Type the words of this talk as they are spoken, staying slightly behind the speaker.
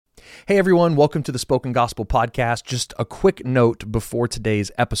Hey everyone, welcome to the Spoken Gospel Podcast. Just a quick note before today's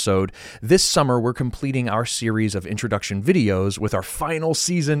episode. This summer, we're completing our series of introduction videos with our final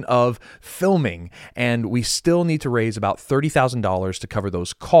season of filming, and we still need to raise about $30,000 to cover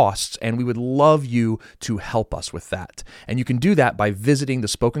those costs, and we would love you to help us with that. And you can do that by visiting the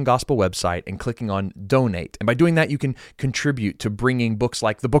Spoken Gospel website and clicking on Donate. And by doing that, you can contribute to bringing books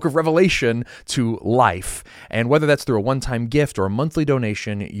like the Book of Revelation to life. And whether that's through a one-time gift or a monthly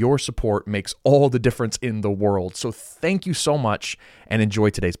donation, your support makes all the difference in the world. So thank you so much and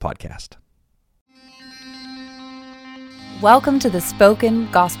enjoy today's podcast. Welcome to the Spoken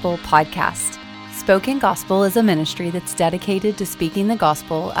Gospel Podcast. Spoken Gospel is a ministry that's dedicated to speaking the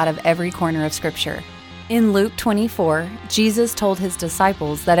gospel out of every corner of Scripture. In Luke 24, Jesus told his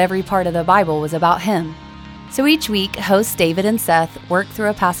disciples that every part of the Bible was about him. So each week, hosts David and Seth work through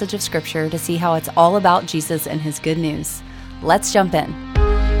a passage of Scripture to see how it's all about Jesus and his good news. Let's jump in.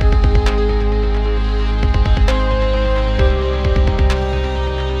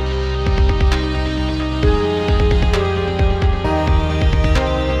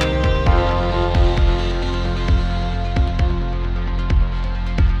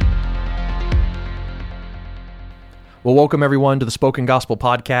 Well, welcome everyone to the Spoken Gospel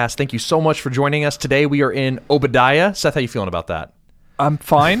Podcast. Thank you so much for joining us. Today we are in Obadiah. Seth, how you feeling about that? I'm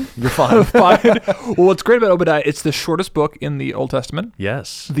fine. You're fine. I'm fine. Well, what's great about Obadiah, it's the shortest book in the Old Testament.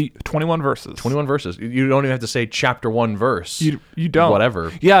 Yes. The 21 verses. 21 verses. You don't even have to say chapter 1 verse. You don't.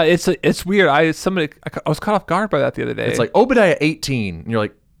 Whatever. Yeah, it's weird. I was caught off guard by that the other day. It's like Obadiah 18. And you're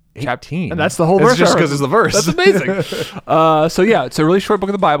like, 18? And that's the whole verse. It's just because it's the verse. That's amazing. So yeah, it's a really short book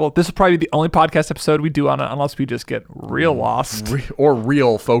of the Bible. This is probably the only podcast episode we do on it, unless we just get real lost. Or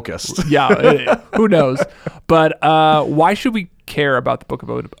real focused. Yeah, who knows? But why should we care about the book of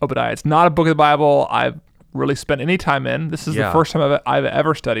Obadiah? It's not a book of the Bible I've really spent any time in. This is the first time I've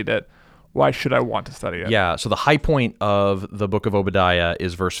ever studied it. Why should I want to study it? Yeah, so the high point of the book of Obadiah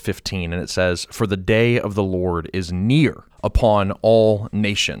is verse 15, and it says, "For the day of the Lord is near upon all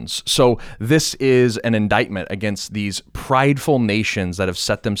nations." So this is an indictment against these prideful nations that have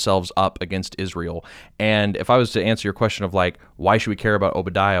set themselves up against Israel. And if I was to answer your question of like, why should we care about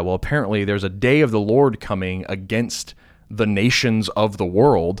Obadiah? Well, apparently there's a day of the Lord coming against the nations of the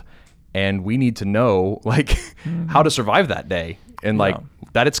world, and we need to know like how to survive that day and like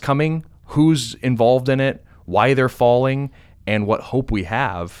that it's coming, who's involved in it, why they're falling, and what hope we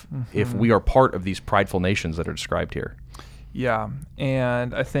have if we are part of these prideful nations that are described here. Yeah,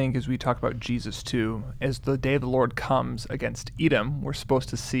 and I think as we talk about Jesus too, as the day of the Lord comes against Edom, we're supposed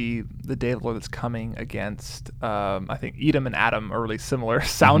to see the day of the Lord that's coming against, I think Edom and Adam are really similar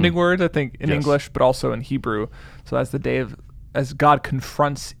sounding words, I think, in English, but also in Hebrew. So as God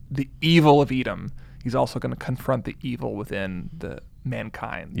confronts the evil of Edom, he's also going to confront the evil within the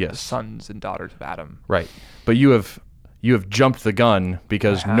mankind, the sons and daughters of Adam. Right. But you have jumped the gun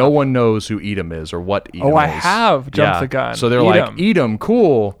because no one knows who Edom is or what Edom is. I have jumped the gun. So they're like, Edom,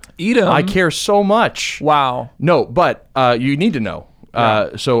 cool. Edom. I care so much. Wow. No, but you need to know.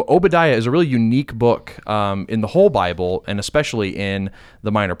 So Obadiah is a really unique book in the whole Bible, and especially in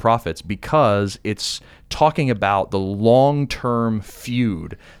the Minor Prophets, because it's talking about the long-term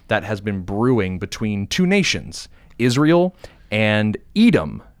feud that has been brewing between two nations, Israel and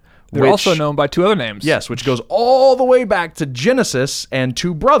Edom. They're also known by two other names. Yes, which goes all the way back to Genesis and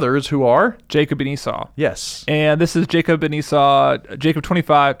two brothers who are Jacob and Esau. Yes. And this is Jacob and Esau, Jacob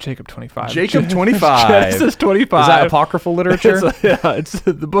 25. Jacob 25. Genesis 25. Is that apocryphal literature? It's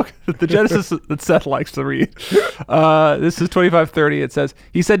the book, the Genesis that Seth likes to read. This is 25:30. It says,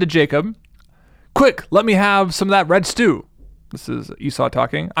 "He said to Jacob, 'Quick, let me have some of that red stew.'" This is Esau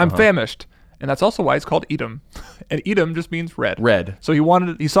talking. "I'm famished." And that's also why it's called Edom. And Edom just means red. Red. So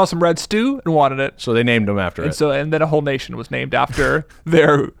he saw some red stew and wanted it. So they named him after it. And then a whole nation was named after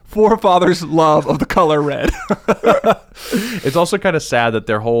their forefathers' love of the color red. It's also kind of sad that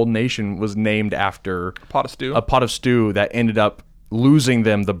their whole nation was named after a pot of stew that ended up losing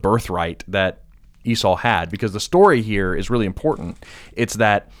them the birthright that Esau had, because the story here is really important. It's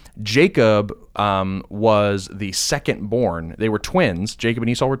that Jacob was the second born. They were twins. Jacob and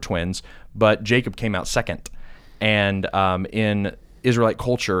Esau were twins, but Jacob came out second. And in Israelite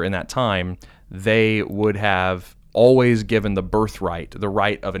culture in that time, they would have always given the birthright, the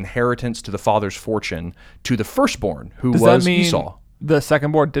right of inheritance to the father's fortune, to the firstborn, who was Esau. The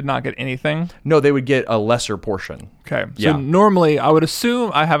secondborn did not get anything? No, they would get a lesser portion. Okay. So normally, I would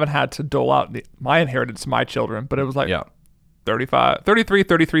assume, I haven't had to dole out my inheritance to my children, but it was like 35, 33,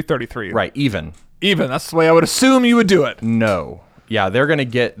 33, 33. Right, even. That's the way I would assume you would do it. No. Yeah, they're going to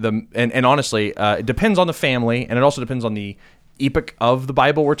get and honestly, it depends on the family, and it also depends on the epoch of the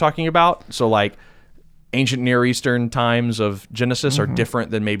Bible we're talking about. So like ancient Near Eastern times of Genesis are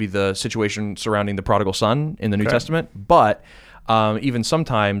different than maybe the situation surrounding the prodigal son in the New Testament. But even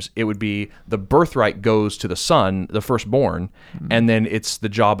sometimes it would be the birthright goes to the son, the firstborn, and then it's the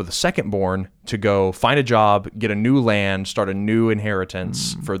job of the secondborn to go find a job, get a new land, start a new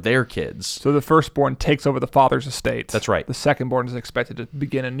inheritance for their kids. So the firstborn takes over the father's estate. That's right. The secondborn is expected to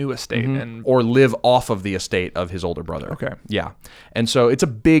begin a new estate and Or live off of the estate of his older brother. Okay. Yeah. And so it's a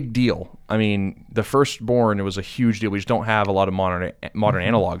big deal. I mean, the firstborn, it was a huge deal. We just don't have a lot of modern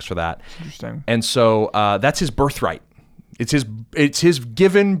analogs for that. Interesting. And so that's his birthright. It's his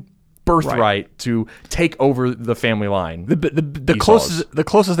given birthright to take over the family line. The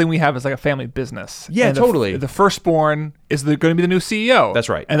closest thing we have is like a family business. Yeah, and totally. The firstborn is going to be the new CEO. That's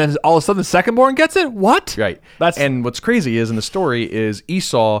right. And then all of a sudden the secondborn gets it? What? Right. And what's crazy is in the story is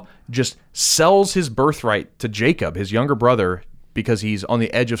Esau just sells his birthright to Jacob, his younger brother, because he's on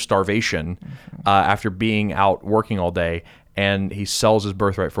the edge of starvation after being out working all day, and he sells his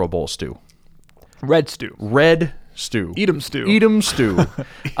birthright for a bowl of stew. Red stew. Edom stew. Eat 'em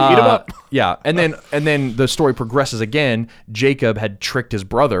up. Yeah, and then the story progresses again. Jacob had tricked his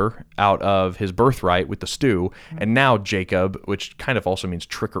brother out of his birthright with the stew, and now Jacob, which kind of also means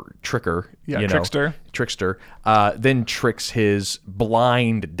tricker. Yeah, trickster. Then tricks his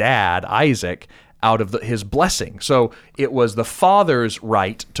blind dad Isaac out of his blessing. So it was the father's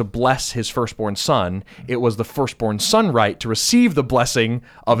right to bless his firstborn son. It was the firstborn son right to receive the blessing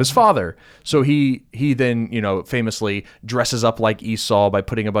of his father. So he then, famously dresses up like Esau by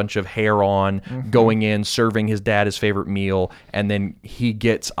putting a bunch of hair on, going in, serving his dad his favorite meal, and then he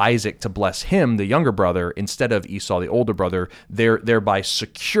gets Isaac to bless him, the younger brother, instead of Esau, the older brother, thereby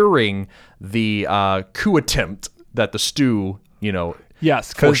securing the coup attempt that the stew,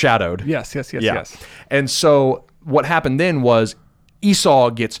 Yes, foreshadowed. Yes. And so what happened then was Esau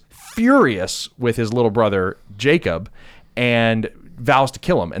gets furious with his little brother Jacob and vows to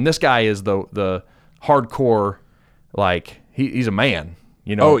kill him. And this guy is the hardcore, like he's a man.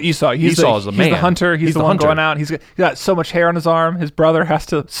 Oh, Esau. Esau is the man. He's the hunter. He's the one going out. He's got so much hair on his arm. His brother has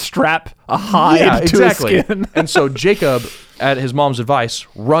to strap a hide to his skin. And so Jacob, at his mom's advice,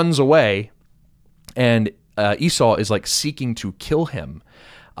 runs away, and Esau is like seeking to kill him.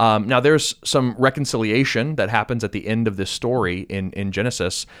 Now there's some reconciliation that happens at the end of this story in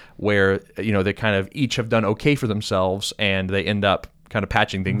Genesis where, they kind of each have done okay for themselves and they end up kind of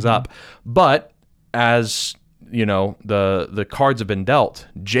patching things up. But as, the cards have been dealt,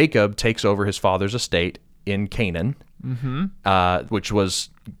 Jacob takes over his father's estate in Canaan, which was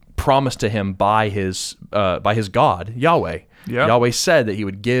promised to him by his God, Yahweh. Yeah. Yahweh said that he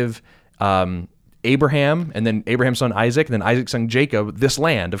would give Abraham, and then Abraham's son Isaac, and then Isaac's son Jacob, this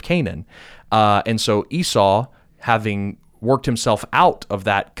land of Canaan. And so Esau, having worked himself out of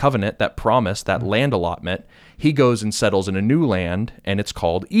that covenant, that promise, that land allotment, he goes and settles in a new land, and it's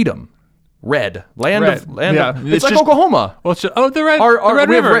called Edom. Land of it's like Oklahoma. Well, the Red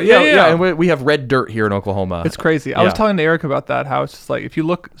River. Yeah, and we have red dirt here in Oklahoma. It's crazy. I was telling Eric about that, how it's just like, if you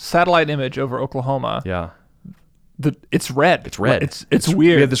look satellite image over Oklahoma, it's red. It's red. It's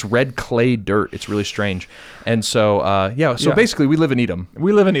weird. We have this red clay dirt. It's really strange. And so, basically we live in Edom.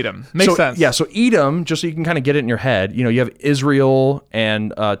 Makes sense. Yeah, so Edom, just so you can kind of get it in your head, you have Israel,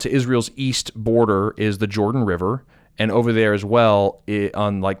 and to Israel's east border is the Jordan River. And over there as well,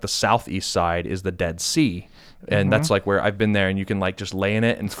 on like the southeast side, is the Dead Sea. And that's like where I've been there, and you can like just lay in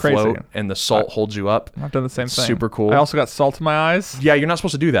it and float, and the salt holds you up. I've done the same thing. Super cool. I also got salt in my eyes. Yeah, you're not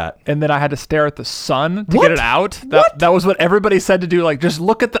supposed to do that. And then I had to stare at the sun to get it out. That was what everybody said to do. Like, just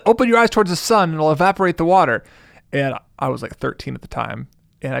open your eyes towards the sun, and it'll evaporate the water. And I was like 13 at the time,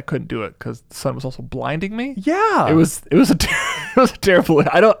 and I couldn't do it because the sun was also blinding me. Yeah, it was a terrible.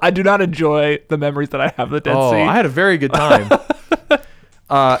 I do not enjoy the memories that I have of the Dead Sea. I had a very good time.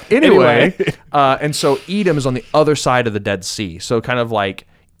 Anyway, and so Edom is on the other side of the Dead Sea, so kind of like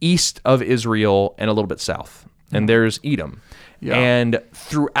east of Israel and a little bit south. And there's Edom. Yeah. And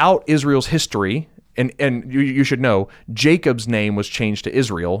throughout Israel's history, and you should know, Jacob's name was changed to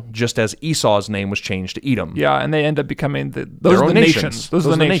Israel, just as Esau's name was changed to Edom. Yeah, and they end up becoming those are the nations. Those are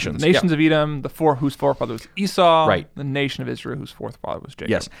the nations. The nations of Edom, whose forefather was Esau, right. The nation of Israel, whose forefather was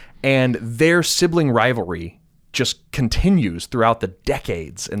Jacob. Yes, and their sibling rivalry just continues throughout the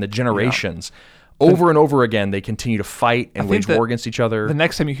decades and the generations. Yeah. Over and over again, they continue to fight and wage war against each other. The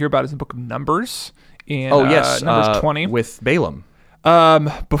next time you hear about it is the book of Numbers. Numbers 20 with Balaam.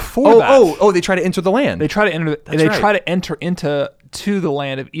 Before that, they try to enter the land. They try to enter. Try to enter into to the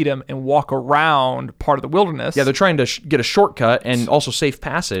land of Edom and walk around part of the wilderness. Yeah, they're trying to get a shortcut and also safe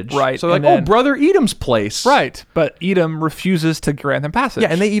passage. Right. So they're And like, then- brother Edom's place. Right. But Edom refuses to grant them passage. Yeah,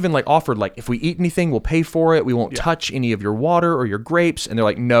 and they even like offered like, if we eat anything, we'll pay for it. We won't touch any of your water or your grapes. And they're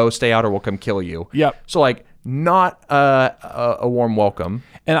like, no, stay out or we'll come kill you. Yep. So like, not a warm welcome.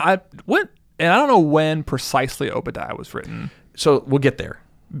 And I don't know when precisely Obadiah was written. So we'll get there.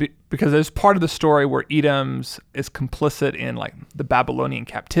 Because there's part of the story where Edom is complicit in like the Babylonian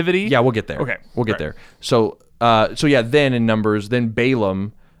captivity. Yeah, we'll get there. Okay, We'll get right. there. So yeah, then in Numbers, then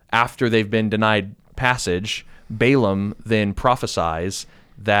Balaam, after they've been denied passage, Balaam then prophesies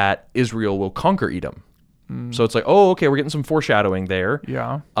that Israel will conquer Edom. So it's like, oh, okay, we're getting some foreshadowing there.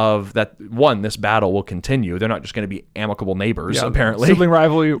 Yeah. Of that, one, this battle will continue. They're not just going to be amicable neighbors, Yeah, apparently. Sibling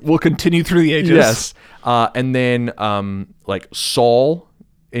rivalry will continue through the ages. Yes. And then like Saul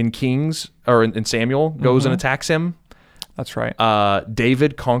in Kings or in Samuel goes and attacks him. That's right.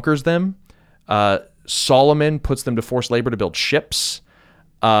 David conquers them. Solomon puts them to forced labor to build ships.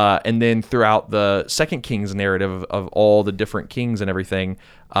 And then throughout the Second Kings narrative of all the different kings and everything,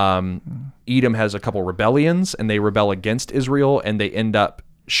 Edom has a couple rebellions, and they rebel against Israel, and they end up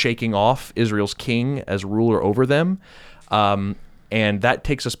shaking off Israel's king as ruler over them. And that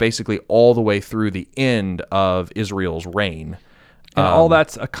takes us basically all the way through the end of Israel's reign. And all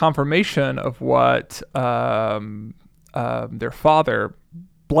that's a confirmation of what their father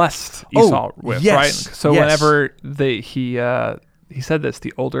blessed Esau with, yes, right? So yes. whenever he said this,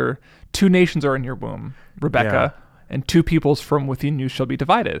 the older 2 nations are in your womb, Rebekah, and 2 peoples from within you shall be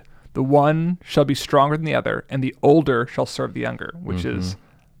divided. The one shall be stronger than the other, and the older shall serve the younger, which is,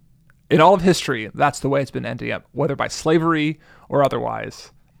 in all of history, that's the way it's been ending up, whether by slavery or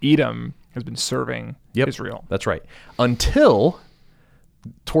otherwise. Edom has been serving Israel. That's right. Until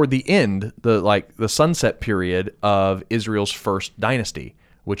toward the end, the sunset period of Israel's first dynasty,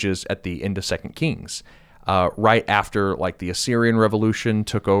 which is at the end of 2 Kings. Right after like the Assyrian revolution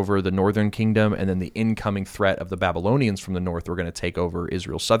took over the northern kingdom, and then the incoming threat of the Babylonians from the north were going to take over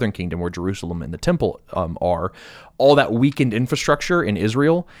Israel's southern kingdom, where Jerusalem and the temple are. All that weakened infrastructure in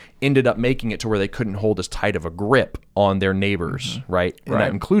Israel ended up making it to where they couldn't hold as tight of a grip on their neighbors, right? And that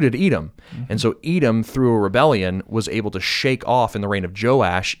included Edom. And so Edom, through a rebellion, was able to shake off in the reign of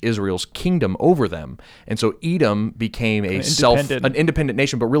Joash Israel's kingdom over them. And so Edom became an independent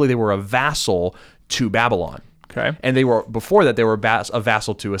nation, but really they were a vassal to Babylon. Okay. And they were, before that, they were a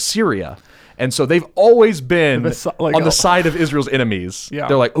vassal to Assyria. And so they've always been on the side of Israel's enemies. Yeah.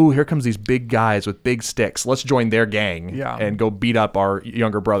 They're like, oh, here comes these big guys with big sticks. Let's join their gang and go beat up our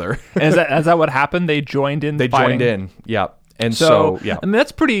younger brother. And is that what happened? They joined in fighting? Joined in, yeah. And so, yeah. I mean,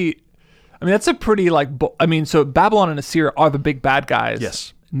 that's pretty, so Babylon and Assyria are the big bad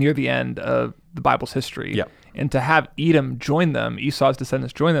guys near the end of the Bible's history. Yeah. And to have Edom join them, Esau's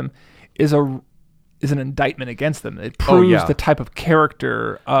descendants join them, is an indictment against them. It proves the type of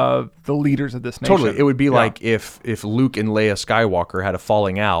character of the leaders of this nation. Totally. It would be like if Luke and Leia Skywalker had a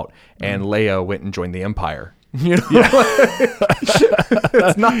falling out and Leia went and joined the Empire. You know?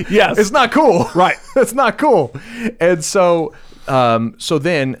 It's not cool. Right. It's not cool. And so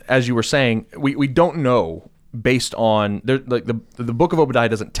then, as you were saying, we don't know, based on like the book of Obadiah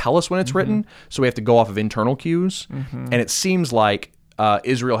doesn't tell us when it's written, so we have to go off of internal cues. And it seems like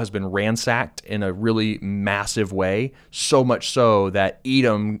Israel has been ransacked in a really massive way, so much so that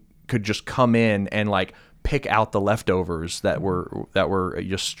Edom could just come in and like pick out the leftovers that were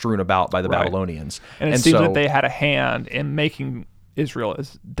just strewn about by the Babylonians. And it seems that they had a hand in making Israel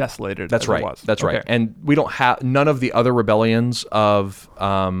as desolated as it was. That's right. And we don't have none of the other rebellions of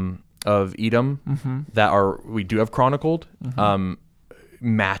Edom that we do have chronicled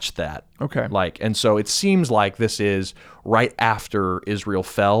match that. Okay. And so it seems like this is right after Israel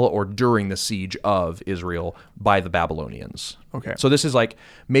fell or during the siege of Israel by the Babylonians. Okay. So this is like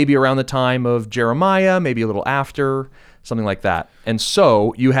maybe around the time of Jeremiah, maybe a little after, something like that. And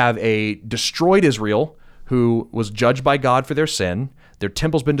so you have a destroyed Israel who was judged by God for their sin. Their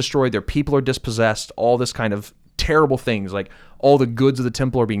temple's been destroyed. Their people are dispossessed. All this kind of terrible things, like all the goods of the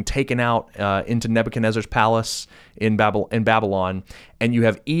temple are being taken out into Nebuchadnezzar's palace in Babylon. And you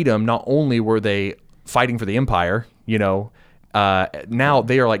have Edom. Not only were they fighting for the empire, now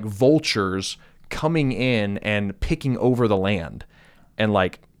they are like vultures coming in and picking over the land, and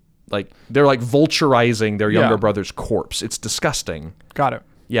like they're like vulturizing their younger brother's corpse. It's disgusting. Got it.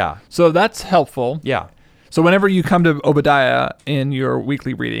 Yeah. So that's helpful. Yeah. So whenever you come to Obadiah in your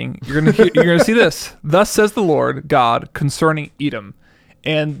weekly reading, you're gonna see this. Thus says the Lord God concerning Edom.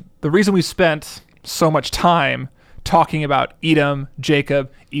 And the reason we spent so much time talking about Edom,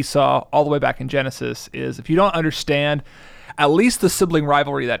 Jacob, Esau, all the way back in Genesis, is if you don't understand at least the sibling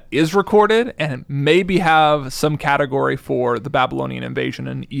rivalry that is recorded and maybe have some category for the Babylonian invasion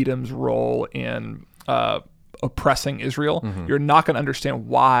and Edom's role in oppressing Israel, you're not going to understand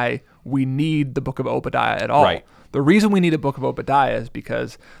why we need the book of Obadiah at all. Right. The reason we need a book of Obadiah is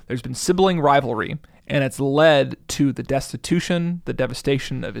because there's been sibling rivalry, and it's led to the destitution, the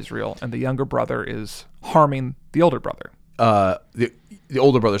devastation of Israel, and the younger brother is harming the older brother. The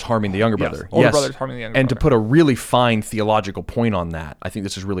older brother's harming the younger brother. Older brother's harming the younger and brother. to put a really fine theological point on that, I think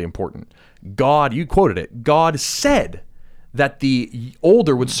this is really important. God, you quoted it, God said that the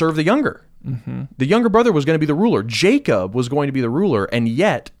older would serve the younger. The younger brother was going to be the ruler. Jacob was going to be the ruler, and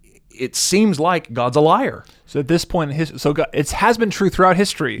yet it seems like God's a liar. So at this point in history, it has been true throughout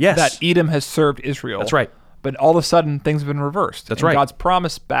history that Edom has served Israel. That's right. But all of a sudden, things have been reversed. That's and right. God's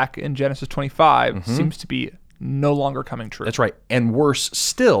promise back in Genesis 25 seems to be no longer coming true. That's right. And worse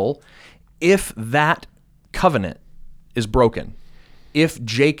still, if that covenant is broken, if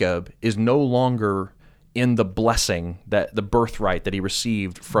Jacob is no longer in the blessing, that the birthright that he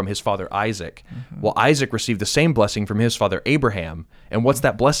received from his father Isaac, well, Isaac received the same blessing from his father Abraham. And what's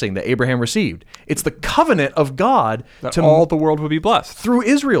that blessing that Abraham received? It's the covenant of God That all the world would be blessed. through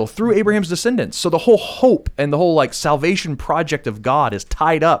Israel, through Abraham's descendants. So the whole hope and the whole like salvation project of God is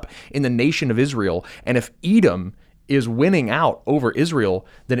tied up in the nation of Israel. And if Edom is winning out over Israel,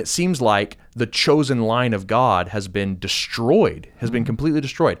 then it seems like the chosen line of God has been destroyed, has been completely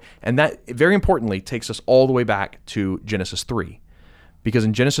destroyed. And that, very importantly, takes us all the way back to Genesis 3. Because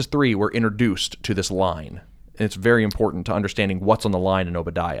in Genesis 3, we're introduced to this line. And it's very important to understanding what's on the line in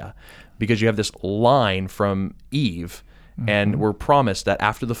Obadiah. Because you have this line from Eve, and we're promised that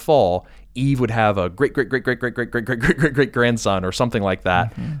after the fall, Eve would have a great grandson or something like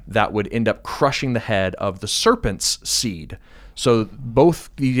that that would end up crushing the head of the serpent's seed. So both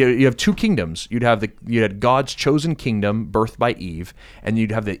you have two kingdoms. You had God's chosen kingdom birthed by Eve, and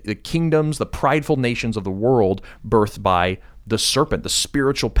you'd have the kingdoms, the prideful nations of the world birthed by the serpent, the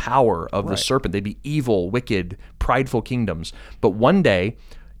spiritual power of the serpent. They'd be evil, wicked, prideful kingdoms. But one day,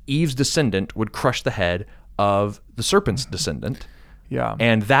 Eve's descendant would crush the head of the serpent's descendant. Yeah.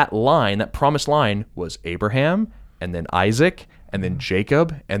 And that line, that promised line, was Abraham, and then Isaac, and then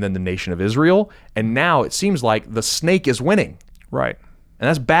Jacob, and then the nation of Israel. And now it seems like the snake is winning. Right. And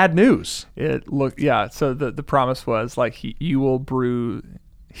that's bad news. So the promise was like he will bruise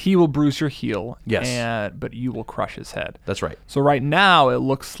your heel. Yes. But you will crush his head. That's right. So right now it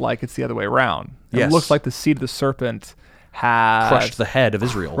looks like it's the other way around. Yes. It looks like the seed of the serpent has Crushed the head of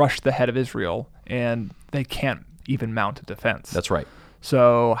Israel. And they can't even mount a defense. That's right.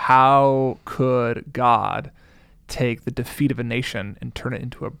 So how could God take the defeat of a nation and turn it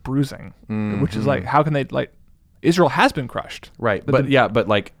into a bruising? Which is like, how can they, like, Israel has been crushed. Right. But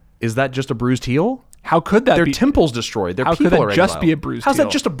is that just a bruised heel? How could that Their be? temple's destroyed. Their How people could that are just exiled. be a bruised How's heel?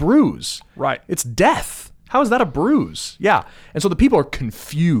 that just a bruise? Right. It's death. How is that a bruise? Yeah. And so the people are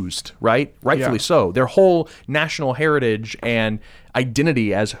confused, right? Rightfully so. Their whole national heritage and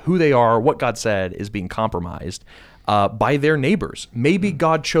identity as who they are, what God said, is being compromised by their neighbors. Maybe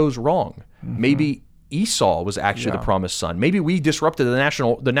God chose wrong. Maybe Esau was actually the promised son. Maybe we disrupted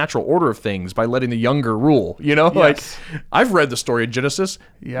the natural order of things by letting the younger rule. You know, like I've read the story of Genesis.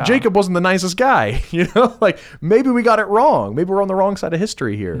 Yeah. Jacob wasn't the nicest guy. You know, like maybe we got it wrong. Maybe we're on the wrong side of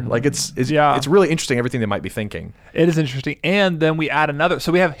history here. Like it's really interesting everything they might be thinking. It is interesting. And then we add another.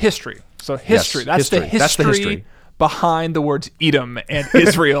 So we have history. So history. Yes, that's the history behind the words Edom and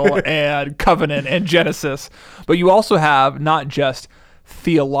Israel and covenant and Genesis. But you also have not just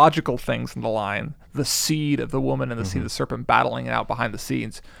theological things in the line, the seed of the woman and the seed of the serpent battling it out behind the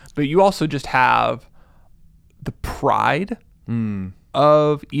scenes, but you also just have the pride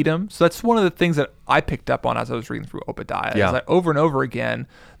of Edom. So that's one of the things that I picked up on as I was reading through Obadiah. Is that over and over again,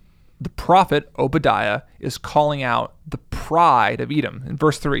 the prophet Obadiah is calling out the pride of Edom. In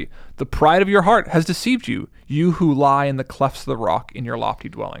verse 3, the pride of your heart has deceived you, you who lie in the clefts of the rock in your lofty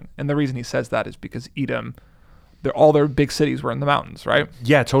dwelling. And the reason he says that is because Edom, all their big cities were in the mountains, right?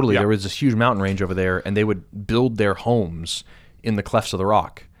 Yeah, totally. Yeah. There was this huge mountain range over there, and they would build their homes in the clefts of the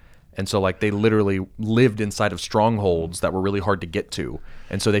rock. And so, like, they literally lived inside of strongholds that were really hard to get to.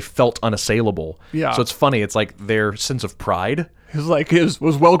 And so they felt unassailable. Yeah. So it's funny. It's like their sense of pride. It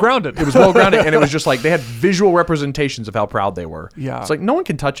was well-grounded. It was well-grounded, and it was just like they had visual representations of how proud they were. Yeah. It's like, no one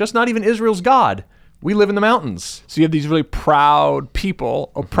can touch us, not even Israel's God. We live in the mountains. So you have these really proud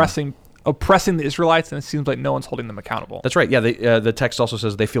people oppressing the Israelites, and it seems like no one's holding them accountable. That's right. Yeah, the text also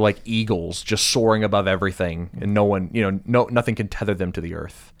says they feel like eagles just soaring above everything, and no one, nothing can tether them to the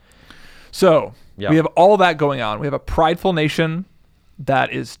earth. So Yeah. we have all that going on. We have a prideful nation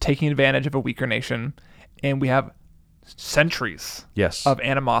that is taking advantage of a weaker nation, and we have centuries Yes. of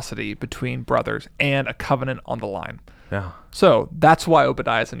animosity between brothers and a covenant on the line. Yeah. So that's why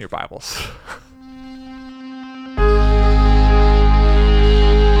Obadiah is in your Bibles.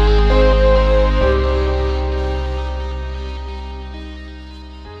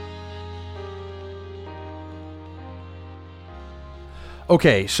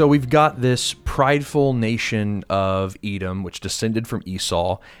 Okay, so we've got this prideful nation of Edom, which descended from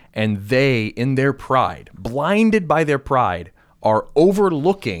Esau, and they, in their pride, blinded by their pride, are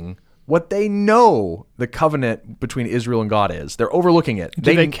overlooking what they know the covenant between Israel and God is. They're overlooking it.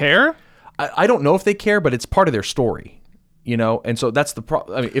 Do they care? I don't know if they care, but it's part of their story, you know. And so that's the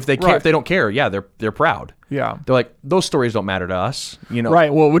problem. I mean, if they care, Right. if they don't care, yeah, they're proud. Yeah. They're like, those stories don't matter to us, you know.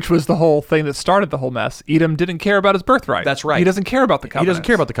 Right. Well, which was the whole thing that started the whole mess. Edom didn't care about his birthright. That's right. He doesn't care about the He covenant. doesn't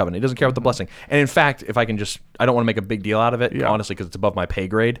care about the covenant. He doesn't care about the blessing. And in fact, if I can just, I don't want to make a big deal out of it, Yeah. honestly, because it's above my pay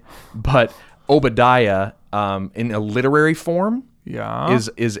grade. But Obadiah, in a literary form, Yeah.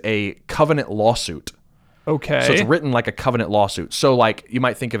 is a covenant lawsuit. Okay. So it's written like a covenant lawsuit. So like you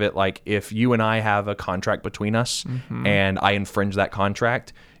might think of it like if you and I have a contract between us and I infringe that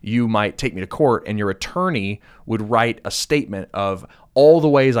contract, you might take me to court and your attorney would write a statement of all the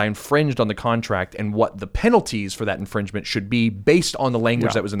ways I infringed on the contract and what the penalties for that infringement should be based on the language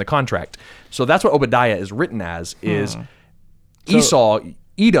Yeah. that was in the contract. So that's what Obadiah is written as is Esau,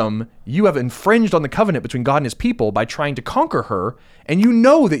 Edom, you have infringed on the covenant between God and his people by trying to conquer her, and you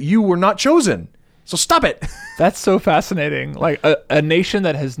know that you were not chosen. So stop it. That's so fascinating. Like a nation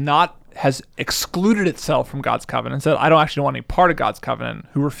that has excluded itself from God's covenant and said, I don't actually want any part of God's covenant,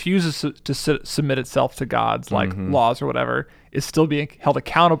 who refuses to submit itself to God's like laws or whatever, is still being held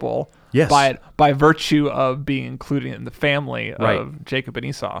accountable Yes. by virtue of being included in the family Right. of Jacob and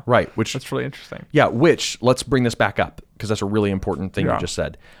Esau. Right, which That's really interesting. yeah, which let's bring this back up because that's a really important thing Yeah. you just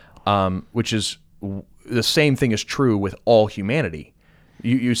said. Which is the same thing is true with all humanity.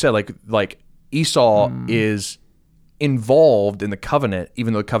 You said like Esau is involved in the covenant,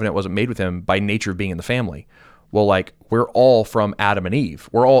 even though the covenant wasn't made with him by nature of being in the family. Well, like we're all from Adam and Eve.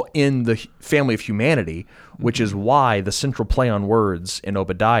 We're all in the family of humanity, which is why the central play on words in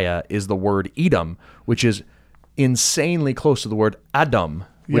Obadiah is the word Edom, which is insanely close to the word Adam,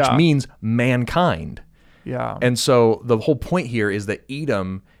 which Yeah. means mankind. Yeah. And so the whole point here is that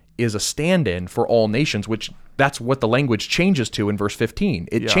Edom is a stand-in for all nations, which that's what the language changes to in verse 15.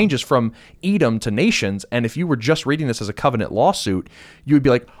 It Yeah. changes from Edom to nations. And if you were just reading this as a covenant lawsuit, you would be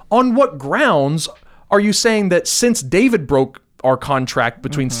like, on what grounds are you saying that since David broke our contract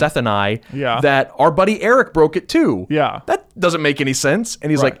between Seth and I, Yeah. that our buddy Eric broke it too? Yeah. That doesn't make any sense.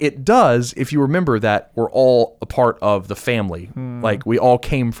 And he's Right. like, it does if you remember that we're all a part of the family. Like we all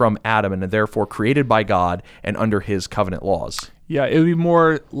came from Adam and are therefore created by God and under his covenant laws. Yeah, it would be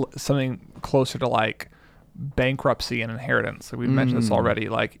more something closer to like bankruptcy and inheritance. Like we mentioned this already.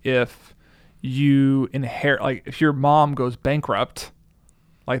 Like if you inherit, like if your mom goes bankrupt,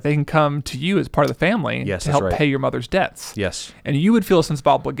 like they can come to you as part of the family Yes, to that's help right. pay your mother's debts. Yes. And you would feel a sense of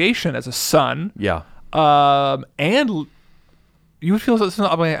obligation as a son, Yeah. and you would feel a sense of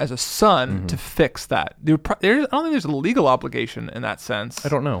obligation as a son to fix that. I don't think there's a legal obligation in that sense. I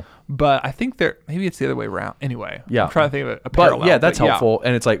don't know. But I think maybe it's the other way around. Anyway, Yeah. I'm trying to think of a parallel. But yeah, that's but helpful.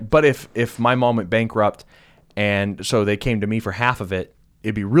 And it's like, but if my mom went bankrupt and so they came to me for half of it,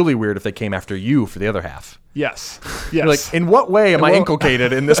 it'd be really weird if they came after you for the other half. Yes. You're Yes. like, in what way am I Well-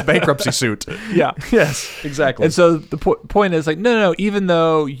 inculcated in this bankruptcy suit? Yeah. Yes, exactly. And so the point is like, no, even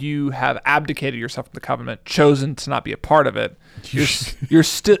though you have abdicated yourself from the covenant, chosen to not be a part of it, you're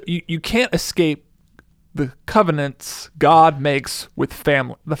still, you can't escape the covenants God makes with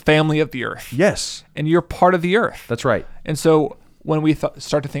the family of the earth. yes, And you're part of the earth. that's right. And so when we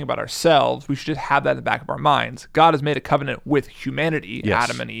start to think about ourselves, we should just have that in the back of our minds. God has made a covenant with humanity, Yes.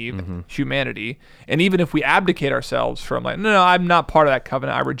 Adam and Eve, humanity. And even if we abdicate ourselves from like, no, I'm not part of that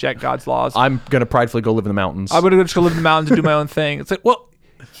covenant. I reject God's laws. I'm going to pridefully go live in the mountains. I'm going to just go live in the mountains and do my own thing. It's like, well,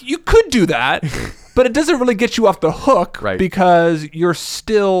 you could do that, but it doesn't really get you off the hook Right. because you're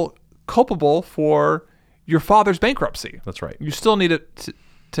still culpable for your father's bankruptcy. That's right. You still need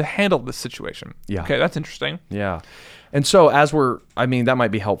to handle this situation. Yeah. Okay, that's interesting. Yeah. And so that might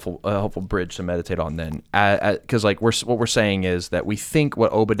be a helpful bridge to meditate on then. Because like what we're saying is that we think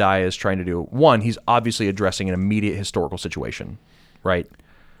what Obadiah is trying to do, one, he's obviously addressing an immediate historical situation, right?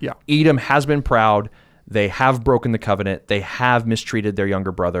 Yeah. Edom has been proud. They have broken the covenant. They have mistreated their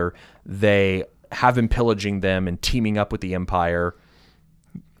younger brother. They have been pillaging them and teaming up with the empire.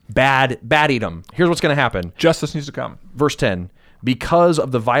 Bad Edom. Here's what's going to happen. Justice needs to come. Verse 10, because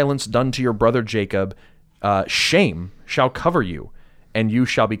of the violence done to your brother Jacob, shame shall cover you, and you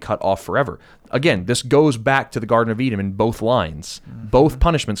shall be cut off forever. Again, this goes back to the Garden of Eden in both lines. Both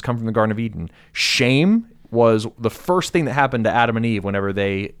punishments come from the Garden of Eden. Shame was the first thing that happened to Adam and Eve whenever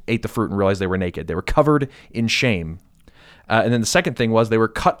they ate the fruit and realized they were naked. They were covered in shame. And then the second thing was they were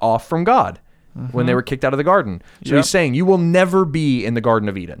cut off from God when they were kicked out of the garden. So he's saying you will never be in the Garden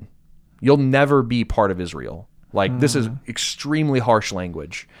of Eden. You'll never be part of Israel. Like, this is extremely harsh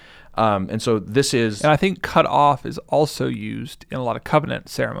language. And so this is... And I think cut off is also used in a lot of covenant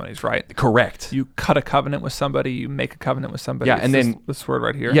ceremonies, right? Correct. You cut a covenant with somebody, you make a covenant with somebody. Yeah, and then... This word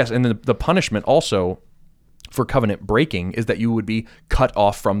right here. Yes, and then the punishment also for covenant breaking is that you would be cut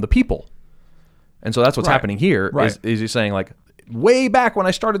off from the people. And so that's what's happening here, is he's saying, like, way back when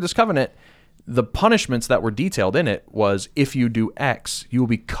I started this covenant, the punishments that were detailed in it was, if you do X, you will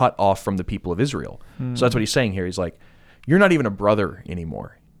be cut off from the people of Israel. So that's what he's saying here. He's like, you're not even a brother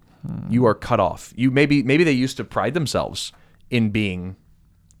anymore. You are cut off. You maybe they used to pride themselves in being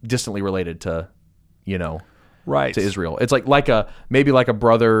distantly related to, to Israel. It's like a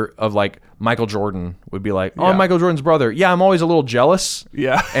brother of like Michael Jordan would be like, I'm Michael Jordan's brother. Yeah, I'm always a little jealous.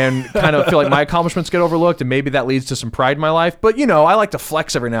 Yeah. And kind of feel like my accomplishments get overlooked, and maybe that leads to some pride in my life. But I like to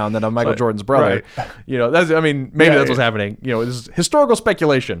flex every now and then I'm Michael Jordan's brother. Right. That's what's happening. This is historical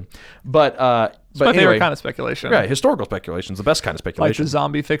speculation. But my favorite kind of speculation. Yeah, historical speculation is the best kind of speculation. Like the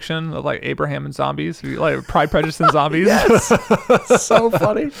zombie fiction of like Abraham and zombies, like Pride, Prejudice, and Zombies. Yes, so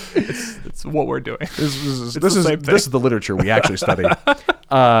funny. It's what we're doing. This is the literature we actually study.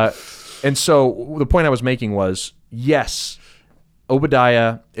 And so the point I was making was, yes,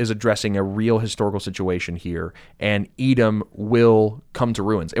 Obadiah is addressing a real historical situation here, and Edom will come to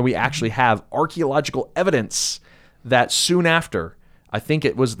ruins. And we actually have archaeological evidence that soon after, I think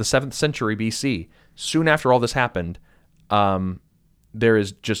it was the 7th century BC, soon after all this happened, there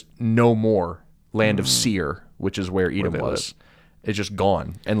is just no more land of Seir, which is where Edom was. It's just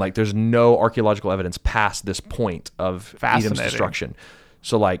gone. And like, there's no archaeological evidence past this point of Edom's destruction.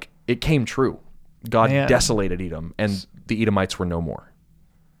 So like, it came true. God desolated Edom, and the Edomites were no more.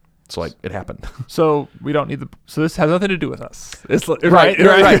 So like, it happened. So we don't need so this has nothing to do with us. It's right.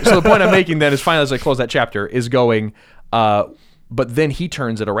 So the point I'm making then is, finally, as I close that chapter, is going, but then he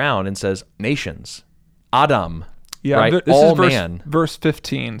turns it around and says, nations, Adam, right? This all is verse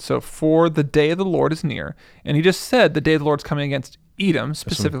 15. So for the day of the Lord is near. And he just said the day of the Lord's coming against Edom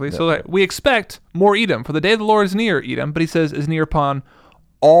specifically. So like, we expect more Edom. For the day of the Lord is near, Edom. But he says, is near upon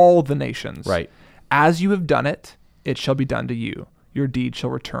all the nations. Right. As you have done it, it shall be done to you. Your deed shall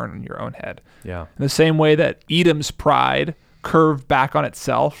return on your own head. Yeah. In the same way that Edom's pride curved back on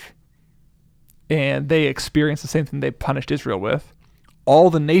itself, and they experienced the same thing they punished Israel with, all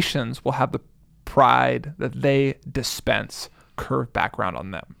the nations will have the pride that they dispense curved back around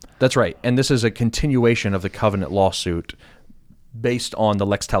on them. That's right. And this is a continuation of the covenant lawsuit based on the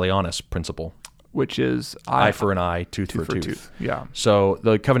lex talionis principle, which is eye for an eye, tooth for a tooth. Yeah. So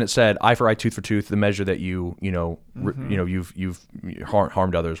the covenant said, eye for eye, tooth for tooth. The measure that you've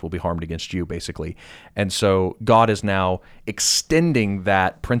harmed others will be harmed against you, basically. And so God is now extending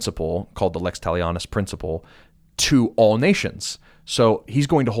that principle, called the lex talionis principle, to all nations. So he's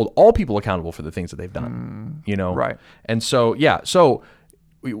going to hold all people accountable for the things that they've done. Right. And so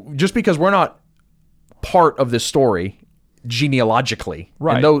just because we're not part of this story genealogically,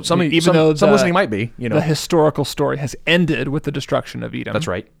 right? And though some listening might be, the historical story has ended with the destruction of Edom. That's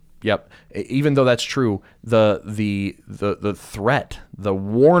right. Yep. Even though that's true, the threat, the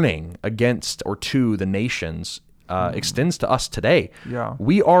warning against or to the nations extends to us today. Yeah.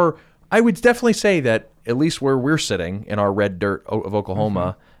 We are. I would definitely say that at least where we're sitting in our red dirt of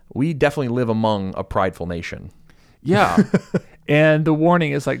Oklahoma, we definitely live among a prideful nation. Yeah. And the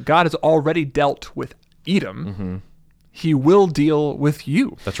warning is like, God has already dealt with Edom. He will deal with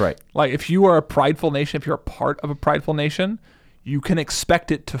you. That's right. Like, if you are a prideful nation, if you're a part of a prideful nation, you can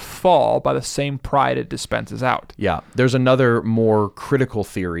expect it to fall by the same pride it dispenses out. Yeah. There's another more critical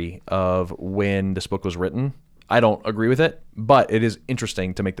theory of when this book was written. I don't agree with it, but it is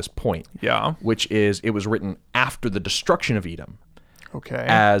interesting to make this point. Yeah. Which is, it was written after the destruction of Edom.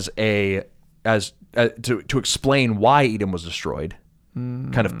 Okay. To explain why Edom was destroyed.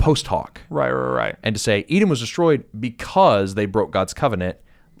 Kind of post hoc. Right. And to say Edom was destroyed because they broke God's covenant.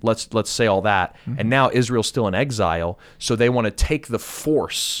 Let's say all that. And now Israel's still in exile, so they want to take the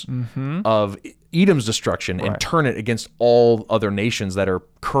force of Edom's destruction and turn it against all other nations that are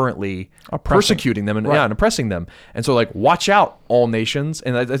currently persecuting them and oppressing them. And so, like, watch out, all nations.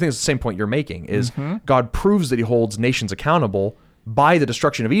 And I think it's the same point you're making, is God proves that he holds nations accountable by the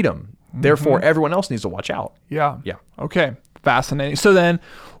destruction of Edom. Therefore, everyone else needs to watch out. Yeah. Yeah. Okay. Fascinating. So then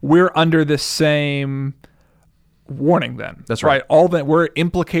we're under the same warning then. That's right. All that we're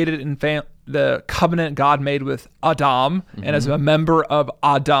implicated in the covenant God made with Adam, and as a member of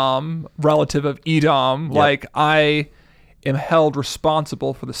Adam, relative of Edom, like I am held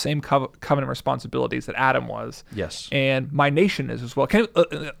responsible for the same covenant responsibilities that Adam was. Yes. And my nation is as well. Can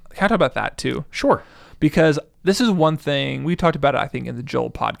I talk about that too? Sure. Because this is one thing, we talked about it, I think, in the Joel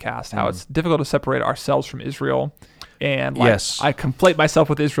podcast, how it's difficult to separate ourselves from Israel. And like, I conflate myself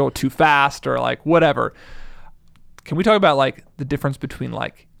with Israel too fast or like whatever. Can we talk about like the difference between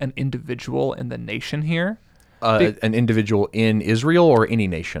like an individual and the nation here? An individual in Israel or any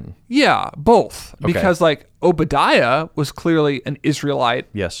nation? Yeah, both. Okay. Because like Obadiah was clearly an Israelite,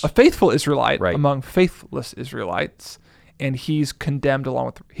 Yes. a faithful Israelite Right. among faithless Israelites. And he's condemned along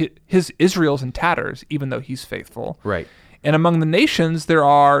with his Israel's in tatters, even though he's faithful. Right. And among the nations, there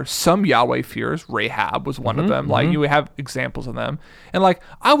are some Yahweh fears. Rahab was one of them. Like you have examples of them. And like,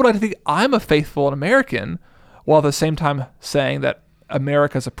 I would like to think I'm a faithful American, while at the same time saying that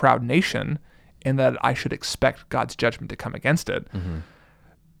America is a proud nation and that I should expect God's judgment to come against it.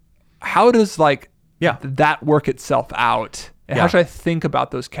 How does like that work itself out? And how should I think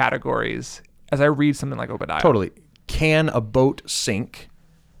about those categories as I read something like Obadiah? Totally. Can a boat sink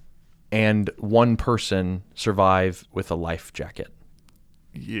and one person survive with a life jacket?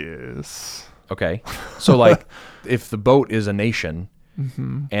 Yes. Okay. So like if the boat is a nation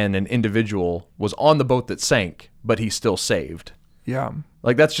and an individual was on the boat that sank, but he's still saved. Yeah.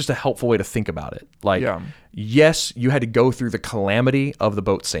 Like that's just a helpful way to think about it. Like, yes, you had to go through the calamity of the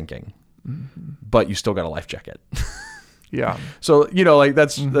boat sinking, but you still got a life jacket. Yeah. So, you know, like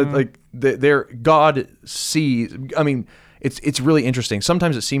that's like God sees, I mean, it's really interesting.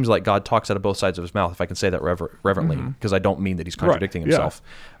 Sometimes it seems like God talks out of both sides of his mouth, if I can say that reverently, because I don't mean that he's contradicting himself.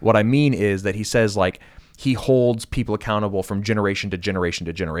 What I mean is that he says like he holds people accountable from generation to generation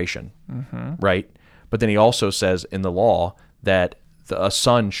to generation, right? But then he also says in the law that a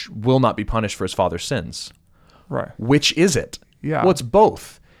son will not be punished for his father's sins. Right. Which is it? Yeah. Well, it's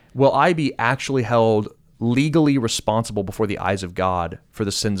both. Will I be actually held legally responsible before the eyes of God for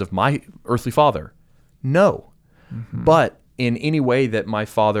the sins of my earthly father? No. But in any way that my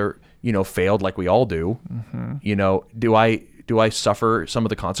father, you know, failed, like we all do, you know, do I suffer some of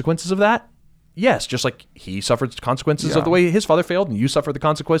the consequences of that? Yes, just like he suffered consequences of the way his father failed, and you suffer the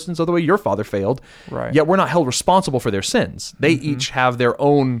consequences of the way your father failed. Right. Yet we're not held responsible for their sins. They each have their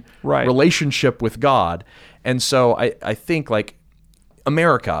own relationship with God. And so I think like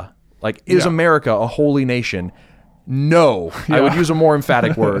America, like is America a holy nation? No, I would use a more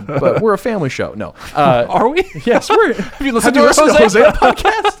emphatic word, but we're a family show. No, Are we? yes, we're. Have you listened to the our Hosea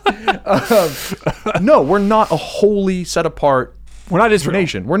podcast? No, we're not a holy, set apart. We're not Israel.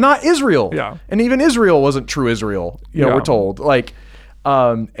 Nation. We're not Israel. Yeah, and even Israel wasn't true Israel. You know, we're told like,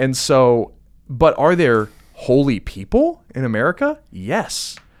 and so, but are there holy people in America?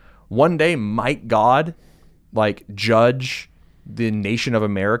 Yes. One day, might God like judge the nation of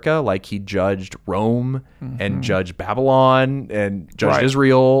America like he judged Rome and judged Babylon and judged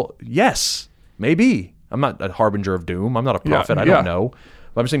Israel? Yes, maybe. I'm not a harbinger of doom. I'm not a prophet. I don't know.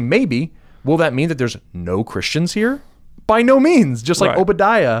 But I'm saying maybe. Will that mean that there's no Christians here? By no means. Just like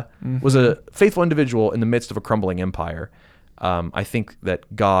Obadiah was a faithful individual in the midst of a crumbling empire. I think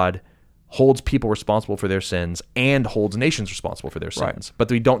that God holds people responsible for their sins and holds nations responsible for their sins.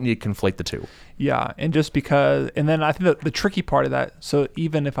 But we don't need to conflate the two. Yeah, and just because, and then I think that the tricky part of that, so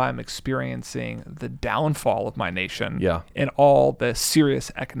even if I'm experiencing the downfall of my nation and all the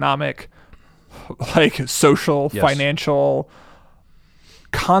serious economic, like social, financial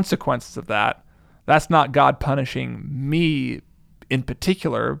consequences of that, that's not God punishing me in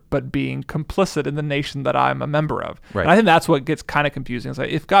particular, but being complicit in the nation that I'm a member of. Right. And I think that's what gets kind of confusing. It's like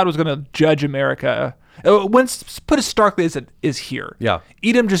if God was going to judge America, when put as starkly as it is here,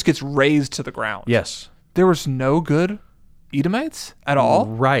 Edom just gets razed to the ground. Yes. There was no good Edomites at all.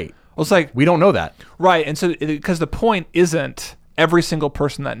 Right. Well, it's like we don't know that. Right. And so because the point isn't every single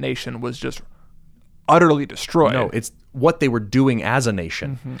person in that nation was just utterly destroyed. No, it's what they were doing as a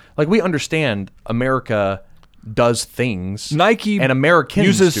nation. Like we understand America does things. Nike and Americans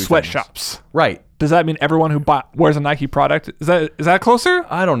uses sweatshops. Right. Does that mean everyone who wears a Nike product? Is that closer?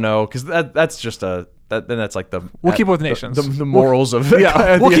 I don't know, because that's just then that's like the we'll keep it with nations. The morals of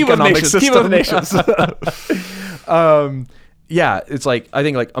we'll keep it with nations. System. Keep it with nations. Yeah, it's like I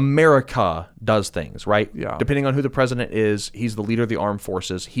think like America does things, right? Yeah. Depending on who the president is, he's the leader of the armed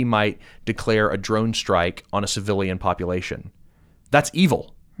forces. He might declare a drone strike on a civilian population. That's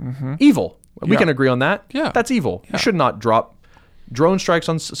evil. Evil. We can agree on that. Yeah. That's evil. You should not drop drone strikes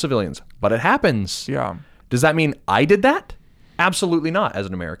on civilians, but it happens. Yeah. Does that mean I did that? Absolutely not. As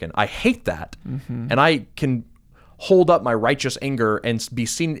an American, I hate that, and I can hold up my righteous anger and be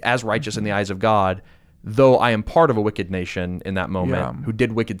seen as righteous in the eyes of God, though I am part of a wicked nation in that moment who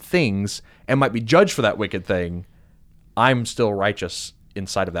did wicked things and might be judged for that wicked thing. I'm still righteous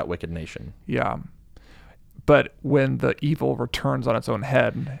inside of that wicked nation. Yeah. But when the evil returns on its own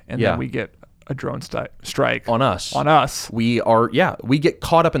head, and then we get a drone strike on us, we get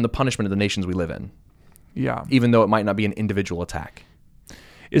caught up in the punishment of the nations we live in. Yeah. Even though it might not be an individual attack.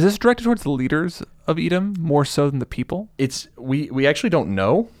 Is this directed towards the leaders of Edom more so than the people? We actually don't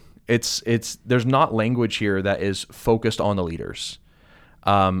know. It's there's not language here that is focused on the leaders.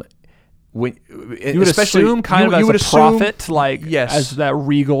 When you would assume kind of as a prophet, like as that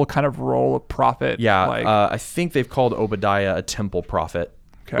regal kind of role of prophet. Yeah, like, I think they've called Obadiah a temple prophet,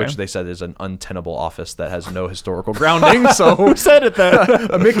 which they said is an untenable office that has no historical grounding. So who said it then?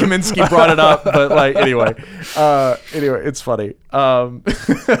 Mick Kaminsky brought it up, but like anyway, it's funny.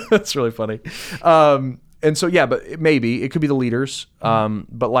 It's really funny. And so but it could be the leaders.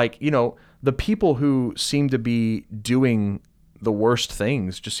 But like the people who seem to be doing the worst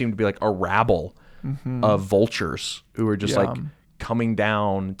things just seem to be like a rabble of vultures who are just like coming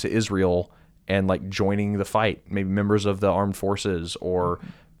down to Israel and like joining the fight. Maybe members of the armed forces or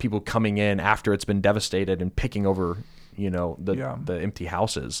people coming in after it's been devastated and picking over, the empty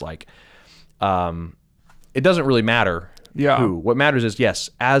houses. Like, it doesn't really matter who. What matters is, yes,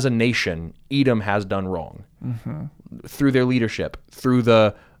 as a nation, Edom has done wrong through their leadership, through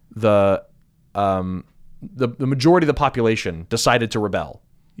the majority of the population decided to rebel.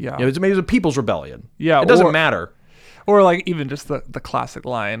 Yeah. It was a people's rebellion. Yeah. It doesn't matter. Or like even just the classic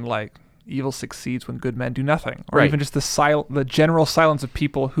line, like evil succeeds when good men do nothing. Or even just the general silence of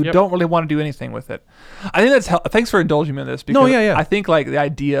people who don't really want to do anything with it. I think that's thanks for indulging me in this, because I think like the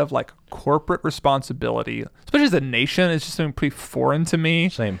idea of like corporate responsibility, especially as a nation, is just something pretty foreign to me.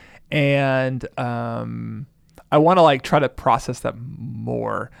 Same. And I want to like try to process that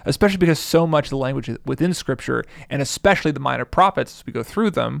more, especially because so much of the language within Scripture, and especially the minor prophets as we go through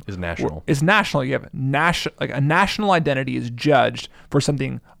them, is national. You have a national identity is judged for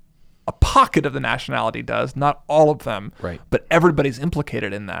something a pocket of the nationality does, not all of them, right? But everybody's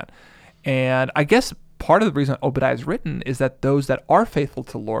implicated in that. And I guess part of the reason Obadiah is written is that those that are faithful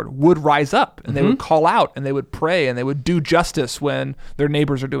to the Lord would rise up and they would call out and they would pray and they would do justice when their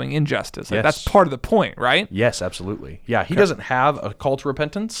neighbors are doing injustice. Like that's part of the point, right? Yes, absolutely. Yeah, he doesn't have a call to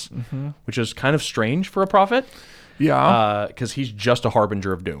repentance, which is kind of strange for a prophet. Yeah. Because he's just a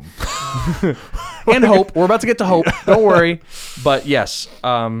harbinger of doom. And hope. We're about to get to hope. Don't worry. But yes,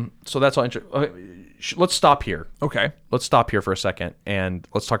 so that's all interesting. Let's stop here. Okay. Let's stop here for a second and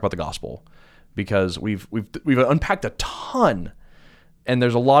let's talk about the gospel. Because we've unpacked a ton, and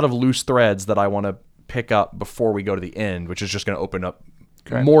there's a lot of loose threads that I want to pick up before we go to the end, which is just going to open up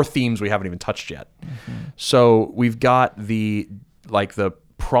more themes we haven't even touched yet. So we've got the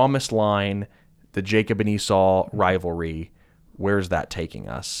promised line, the Jacob and Esau rivalry. Where's that taking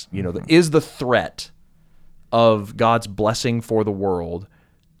us? Is the threat of God's blessing for the world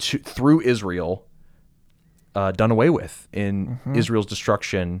through Israel done away with in Israel's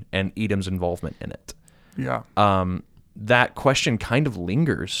destruction and Edom's involvement in it? Yeah. That question kind of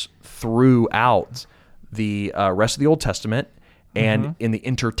lingers throughout the rest of the Old Testament and in the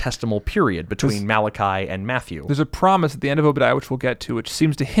intertestamental period between Malachi and Matthew. There's a promise at the end of Obadiah, which we'll get to, which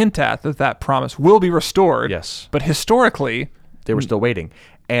seems to hint at that promise will be restored. Yes. But historically, they were still waiting.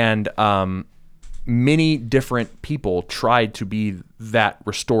 And many different people tried to be that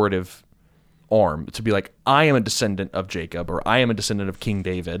restorative arm, to be like, I am a descendant of Jacob, or I am a descendant of King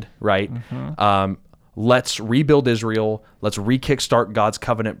David, right? Let's rebuild Israel. Let's re-kickstart God's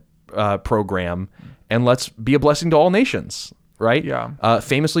covenant program, and let's be a blessing to all nations, right? Yeah.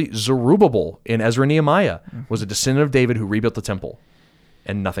 Famously, Zerubbabel in Ezra and Nehemiah was a descendant of David who rebuilt the temple,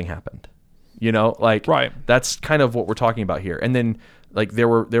 and nothing happened. Right. That's kind of what we're talking about here. And then like there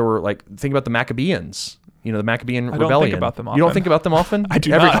were like, think about the Maccabeans. The Maccabean rebellion. I don't think about them often. You don't think about them often? I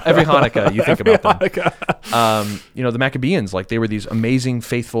do not. Every Hanukkah, you think about them. The Maccabeans, like they were these amazing,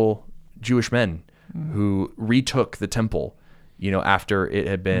 faithful Jewish men who retook the temple, after it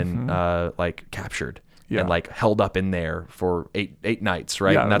had been captured and like held up in there for eight nights,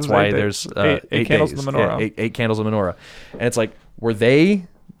 right? Yeah, and that's why there's 8 candles days. in the menorah. Yeah, eight candles in the menorah. And it's like, were they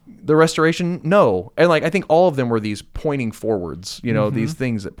the restoration? No. And like I think all of them were these pointing forwards, these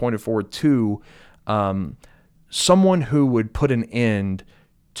things that pointed forward to someone who would put an end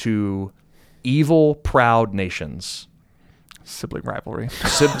to evil, proud nations. Sibling rivalry.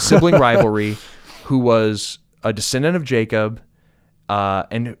 Sibling rivalry, who was a descendant of Jacob,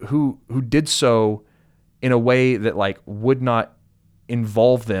 and who did so in a way that like would not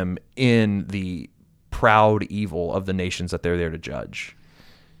involve them in the proud evil of the nations that they're there to judge.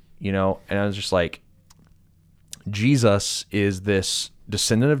 You know, and I was just like, Jesus is this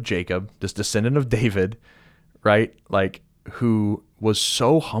descendant of Jacob, this descendant of David, right? Like, who was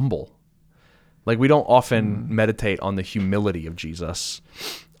so humble. Like, we don't often meditate on the humility of Jesus.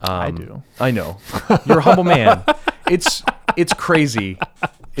 I do. I know. You're a humble man. It's crazy.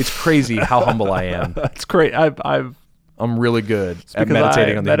 It's crazy how humble I am. That's great. I'm really good at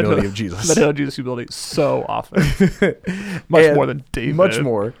meditating on the humility of Jesus. Meditate on Jesus' humility so often. Much more than David. Much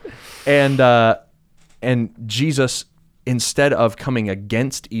more. And Jesus, instead of coming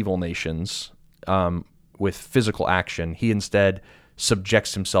against evil nations with physical action, he instead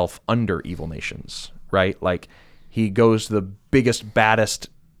subjects himself under evil nations, right? Like, he goes to the biggest, baddest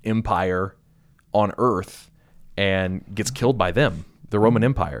empire on earth and gets killed by them, the Roman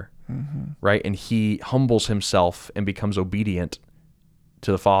Empire, right? And he humbles himself and becomes obedient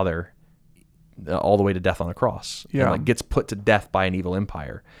to the Father all the way to death on a cross. Yeah. And like gets put to death by an evil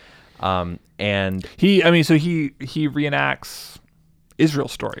empire. And he reenacts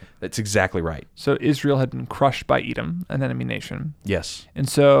Israel's story. that's exactly right. So Israel had been crushed by Edom, an enemy nation. Yes. And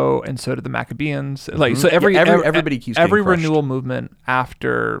so did the Maccabees. Like, so everybody keeps every getting crushed. renewal movement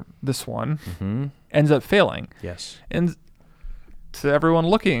after this one ends up failing. Yes. And to everyone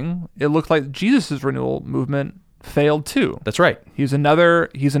looking, it looked like Jesus' renewal movement failed too. That's right. He's another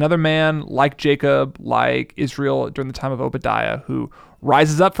man like Jacob, like Israel during the time of Obadiah, who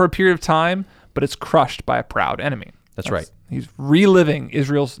rises up for a period of time, but it's crushed by a proud enemy. That's right. He's reliving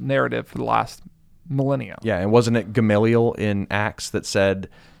Israel's narrative for the last millennia. Yeah, and wasn't it Gamaliel in Acts that said,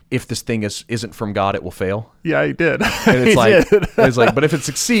 if this thing isn't from God, it will fail? Yeah, he did. And it's like, but if it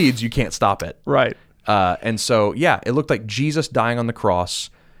succeeds, you can't stop it. Right. And so, yeah, it looked like Jesus dying on the cross,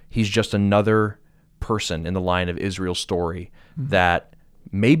 he's just another person in the line of Israel's story that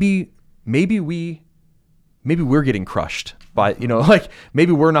maybe we're getting crushed by, like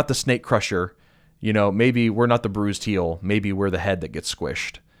maybe we're not the snake crusher, maybe we're not the bruised heel, maybe we're the head that gets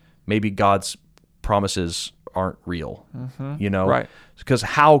squished. Maybe God's promises aren't real, Right. Because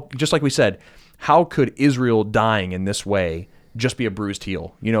just like we said, how could Israel dying in this way just be a bruised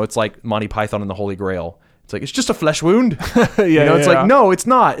heel? It's like Monty Python and the Holy Grail. It's like, it's just a flesh wound. It's like, no, it's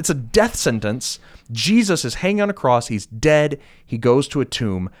not. It's a death sentence. Jesus is hanging on a cross. He's dead. He goes to a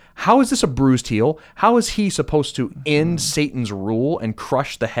tomb. How is this a bruised heel? How is he supposed to end Satan's rule and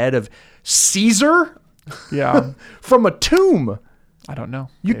crush the head of Caesar? Yeah. From a tomb. I don't know.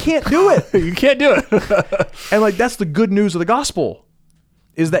 You can't do it. You can't do it. And like, that's the good news of the gospel,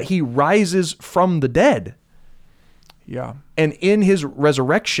 is that he rises from the dead. Yeah. And in his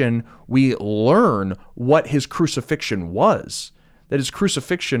resurrection, we learn what his crucifixion was. That his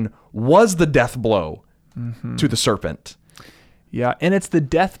crucifixion was the death blow to the serpent. Yeah, and it's the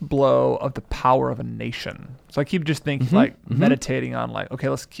death blow of the power of a nation. So I keep just thinking, meditating on okay,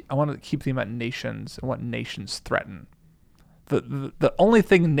 I want to keep thinking about nations and what nations threaten. The only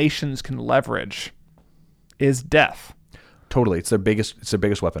thing nations can leverage is death. Totally, it's their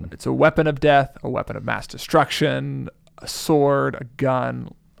biggest weapon. It's a weapon of death, a weapon of mass destruction, a sword, a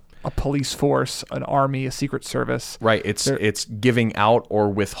gun, a police force, an army, a secret service. Right. It's giving out or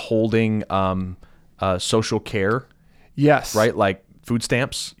withholding social care. Yes. Right. Like food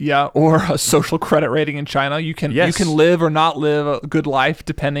stamps. Yeah. Or a social credit rating in China. You can live or not live a good life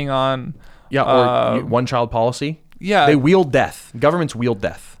depending on. Yeah. Or one child policy. Yeah. They wield death. Governments wield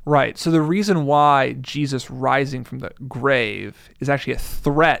death. Right. So the reason why Jesus rising from the grave is actually a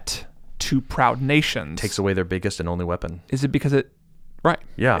threat to proud nations Takes away their biggest and only weapon. is it because it. Right.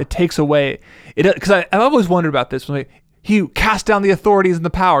 Yeah. It takes away it because I've always wondered about this. He cast down the authorities and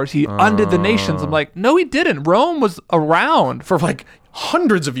the powers. He undid the nations. I'm like, no, he didn't. Rome was around For like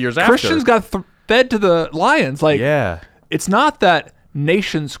hundreds of years after. Christians got fed to the lions. Like, Yeah. it's not that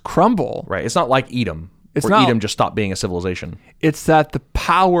nations crumble. Right. It's not like Edom. It's where not- Edom just stopped being a civilization. It's that the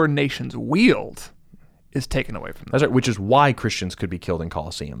power nations wield is taken away from them. That's right. Which is why Christians could be killed in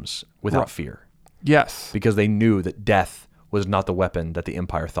Colosseums without fear, Yes. because they knew that death was not the weapon that the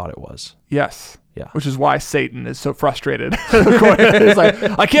empire thought it was. Yes. Yeah. Which is why Satan is so frustrated. He's like,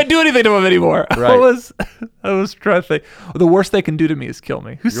 I can't do anything to him anymore. Right. I was trying to think, the worst they can do to me is kill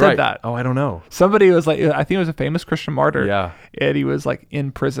me. Who said Right. that? Oh, I don't know. Somebody was like, I think it was a famous Christian martyr. Yeah. And he was like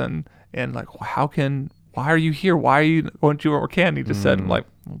in prison and like, why are you here? Won't you work can? He just said, like,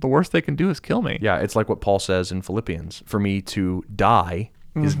 the worst they can do is kill me. Yeah, it's like what Paul says in Philippians. For me to die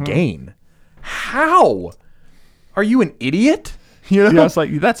is gain. How? Are you an idiot? Yeah, it's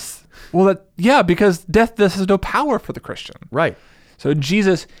like, because this has no power for the Christian. Right. So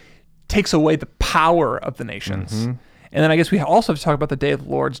Jesus takes away the power of the nations. Mm-hmm. And then I guess we also have to talk about the day of the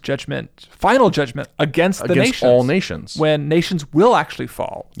Lord's judgment, final judgment against the nations. all nations. When nations will actually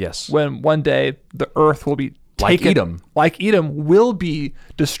fall. Yes. When one day the earth will be Like taken. Edom. Like Edom will be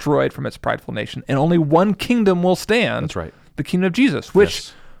destroyed from its prideful nation. And only one kingdom will stand. That's right. The kingdom of Jesus, which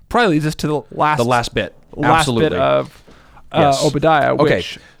Yes. probably leads us to the last bit. last Absolutely. bit of Yes. Obadiah. Okay,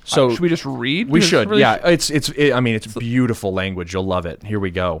 Which, so should we just read? We Because should. really Yeah. It's beautiful language. You'll love it. Here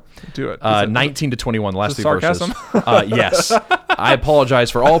we go. Do it. 19 to 21, last it three verses. sarcasm? Yes. I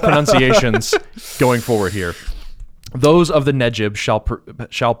apologize for all pronunciations going forward here. Those of the Negeb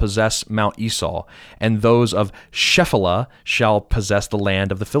shall possess Mount Esau, and those of Shephelah shall possess the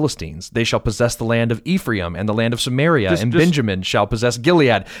land of the Philistines. They shall possess the land of Ephraim and the land of Samaria, and Benjamin shall possess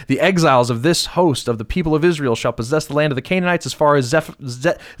Gilead. The exiles of this host of the people of Israel shall possess the land of the Canaanites as far as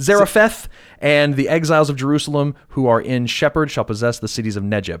Zarephath, and the exiles of Jerusalem who are in Shepherd shall possess the cities of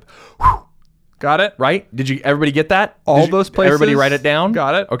Negeb. Whew. Got it? Right? Did you everybody get that? All those places? Everybody write it down?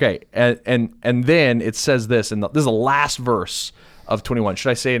 Got it. Okay. And then it says this, and this is the last verse of 21. Should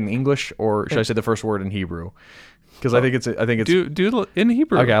I say it in English or should I say the first word in Hebrew? Because I think it's Do in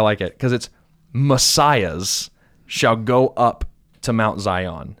Hebrew. okay, I like it. Because it's Messiahs shall go up to Mount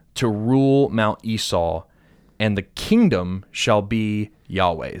Zion to rule Mount Esau, and the kingdom shall be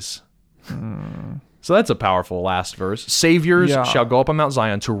Yahweh's. So that's a powerful last verse. Saviors shall go up on Mount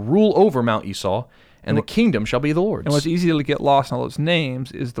Zion to rule over Mount Esau, and the kingdom shall be the Lord's. And what's easy to get lost in all those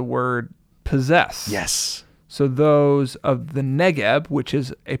names is the word possess. Yes. So those of the Negeb, which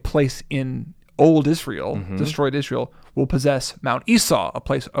is a place in old Israel, destroyed Israel, will possess Mount Esau, a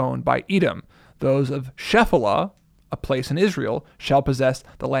place owned by Edom. Those of Shephelah, a place in Israel, shall possess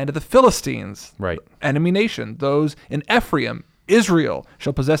the land of the Philistines, Right. enemy nation. Those in Ephraim, Israel,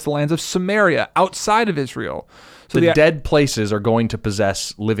 shall possess the lands of Samaria, outside of Israel. So The dead places are going to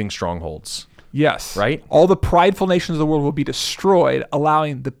possess living strongholds. Yes. Right? All the prideful nations of the world will be destroyed,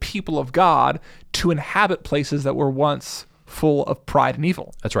 allowing the people of God to inhabit places that were once full of pride and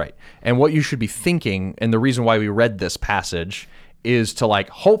evil. That's right. And what you should be thinking, and the reason why we read this passage, is to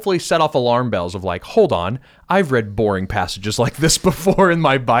hopefully set off alarm bells of hold on, I've read boring passages like this before in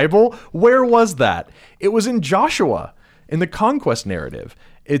my Bible. Where was that? It was in Joshua, in the conquest narrative.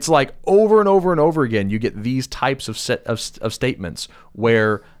 It's over and over and over again, you get these types of statements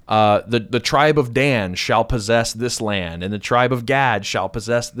where the tribe of Dan shall possess this land, and the tribe of Gad shall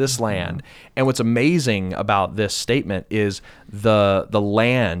possess this land. And what's amazing about this statement is the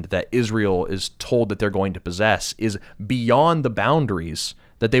land that Israel is told that they're going to possess is beyond the boundaries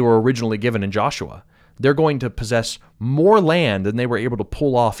that they were originally given in Joshua. They're going to possess more land than they were able to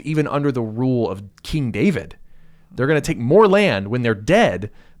pull off even under the rule of King David. They're going to take more land when they're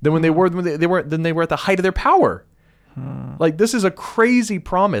dead than when they were at the height of their power. This is a crazy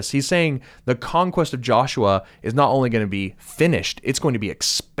promise. He's saying the conquest of Joshua is not only going to be finished, it's going to be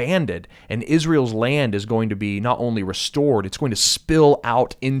expanded, and Israel's land is going to be not only restored, it's going to spill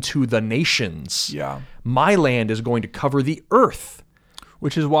out into the nations. Yeah. My land is going to cover the earth.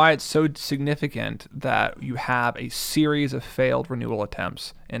 Which is why it's so significant that you have a series of failed renewal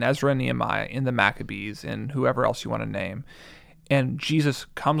attempts in Ezra and Nehemiah, in the Maccabees, and whoever else you want to name. And Jesus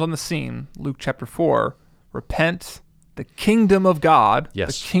comes on the scene, Luke chapter 4, repent, the kingdom of God, the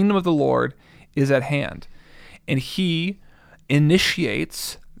kingdom of the Lord is at hand. And he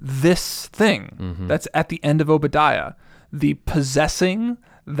initiates this thing that's at the end of Obadiah. The possessing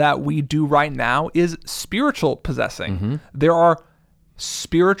that we do right now is spiritual possessing. There are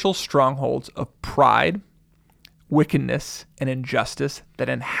spiritual strongholds of pride, wickedness, and injustice that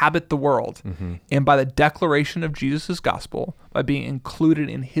inhabit the world. And by the declaration of Jesus' gospel, by being included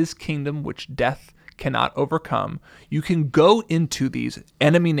in his kingdom, which death cannot overcome, you can go into these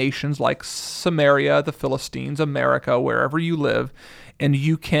enemy nations like Samaria, the Philistines, America, wherever you live, and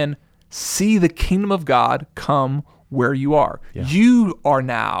you can see the kingdom of God come where you are. Yeah. You are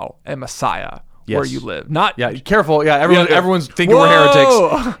now a Messiah. Where you live. Careful. Yeah, everyone's thinking we're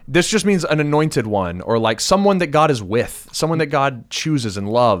heretics. This just means an anointed one, or someone that God is with, someone that God chooses and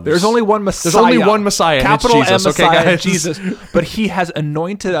loves. There's only one Messiah. There's only one Messiah, capital and it's Jesus. M Messiah, okay, guys? Jesus. But he has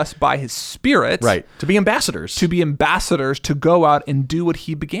anointed us by his Spirit, right, to be ambassadors. To go out and do what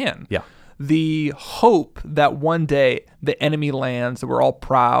he began. Yeah. The hope that one day the enemy lands that were all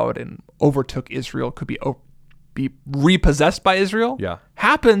proud and overtook Israel could be repossessed by Israel. Yeah.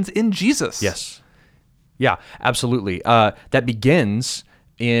 Happens in Jesus. Yes. Yeah, absolutely. That begins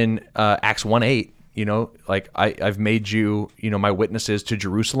in Acts 1:8. I've made you, my witnesses to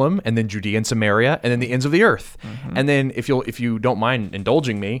Jerusalem, and then Judea and Samaria, and then the ends of the earth. And then if you don't mind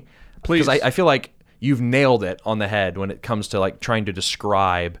indulging me, please, because I feel like you've nailed it on the head when it comes to trying to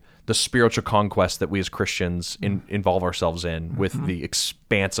describe the spiritual conquest that we as Christians involve ourselves in with the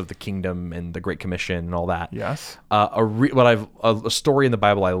expanse of the kingdom and the Great Commission and all that. Yes. A story in the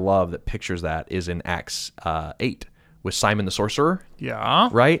Bible I love that pictures that is in Acts 8 with Simon the sorcerer. Yeah.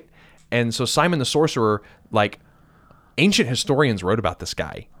 Right? And so Simon the sorcerer, like, ancient historians wrote about this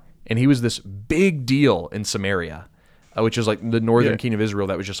guy, and he was this big deal in Samaria, which is like the northern kingdom of Israel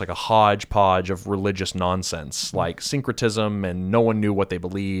that was just like a hodgepodge of religious nonsense, like syncretism, and no one knew what they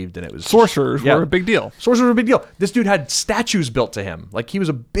believed, and it was Sorcerers were a big deal. Sorcerers were a big deal. This dude had statues built to him. Like, he was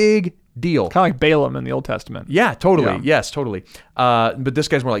a big deal. Kind of like Balaam in the Old Testament. Yeah, totally. Yeah. Yes, totally. But this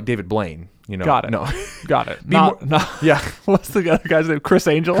guy's more like David Blaine. You know? Got it. No. Got it. Yeah. What's the other guy's name? Chris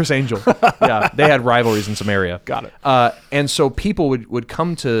Angel? Chris Angel. Yeah, they had rivalries in Samaria. Got it. And so people would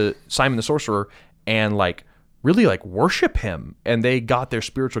come to Simon the sorcerer and like really like worship him, and they got their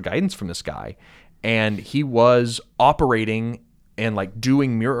spiritual guidance from this guy, and he was operating and like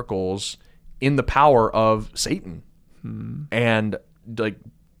doing miracles in the power of Satan, and like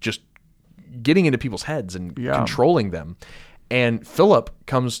just getting into people's heads and controlling them. And Philip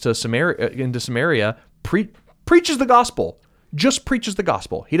comes to Samaria, preaches the gospel, just preaches the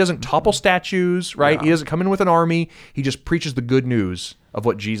gospel. He doesn't topple statues, right? He doesn't come in with an army. He just preaches the good news of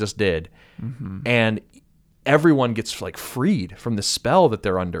what Jesus did. And everyone gets like freed from the spell that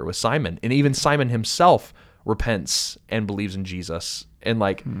they're under with Simon. And even Simon himself repents and believes in Jesus. And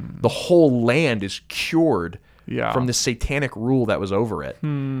like the whole land is cured from this satanic rule that was over it.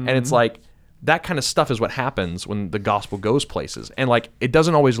 And it's like, that kind of stuff is what happens when the gospel goes places. And like, it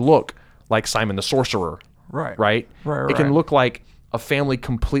doesn't always look like Simon the sorcerer. Right? It can look like a family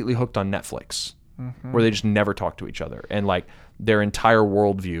completely hooked on Netflix, where they just never talk to each other. And like, their entire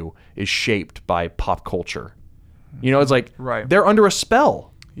worldview is shaped by pop culture. You know, it's like they're under a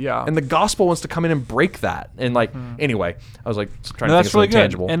spell. Yeah. And the gospel wants to come in and break that. And like, anyway, I was like trying to think of really something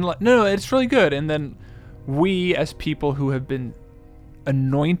tangible. And no, it's really good. And then we as people who have been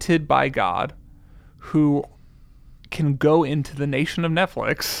anointed by God, who can go into the nation of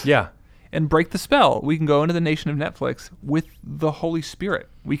Netflix. Yeah. And break the spell. We can go into the nation of Netflix with the Holy Spirit.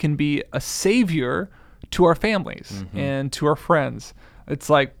 We can be a savior to our families and to our friends. It's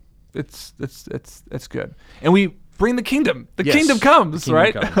like it's good. And we bring the kingdom. The kingdom comes, the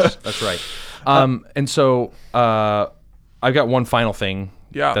kingdom comes. That's right. And so I've got one final thing.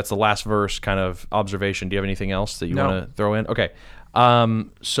 Yeah. That's the last verse kind of observation. Do you have anything else that you want to throw in? Okay.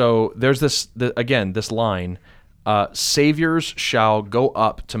 So there's this line, saviors shall go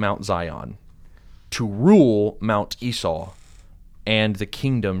up to Mount Zion to rule Mount Esau, and the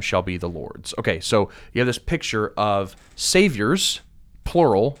kingdom shall be the Lord's. Okay, so you have this picture of saviors,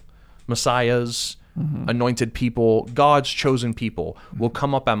 plural, messiahs, anointed people, God's chosen people will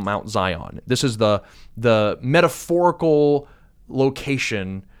come up on Mount Zion. This is the metaphorical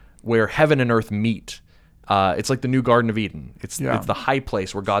location where heaven and earth meet. It's like the new Garden of Eden. It's the high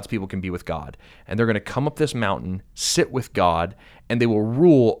place where God's people can be with God. And they're going to come up this mountain, sit with God, and they will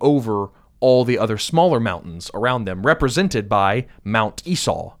rule over all the other smaller mountains around them, represented by Mount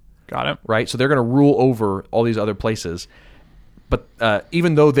Esau. Got it. Right? So they're going to rule over all these other places. But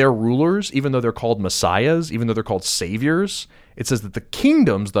even though they're rulers, even though they're called messiahs, even though they're called saviors, it says that the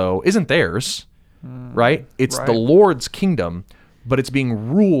kingdoms, though, isn't theirs, right? It's the Lord's kingdom, but it's being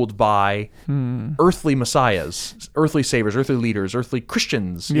ruled by earthly messiahs, earthly saviors, earthly leaders, earthly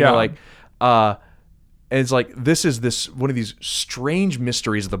Christians. You know, like, and it's like this is one of these strange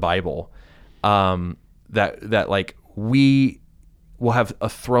mysteries of the Bible that like we will have a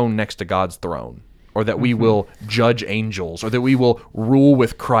throne next to God's throne, or that we will judge angels, or that we will rule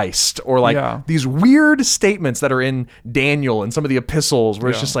with Christ, or like these weird statements that are in Daniel and some of the epistles, where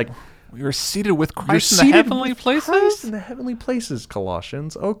it's just like, you're seated with Christ in the heavenly places? Christ in the heavenly places,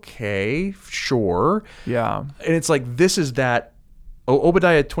 Colossians. Okay, sure. Yeah. And it's like, this is that,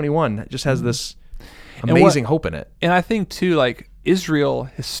 Obadiah 21 just has this amazing hope in it. And I think, too, like, Israel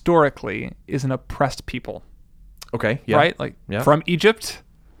historically is an oppressed people. Okay, yeah. Right? Like, from Egypt,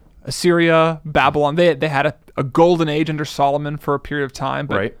 Assyria, Babylon. They had a golden age under Solomon for a period of time,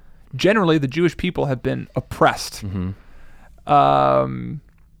 but generally the Jewish people have been oppressed. And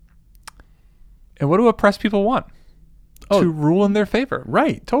what do oppressed people want? To rule in their favor.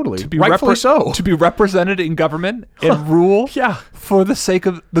 Right, totally. To be rightfully so. To be represented in government and rule for the sake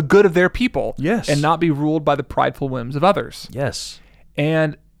of the good of their people. Yes. And not be ruled by the prideful whims of others. Yes.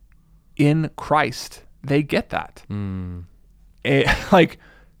 And in Christ, they get that. Like,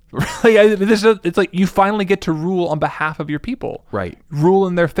 it's like you finally get to rule on behalf of your people. Right. Rule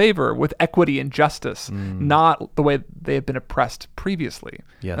in their favor with equity and justice, not the way they have been oppressed previously.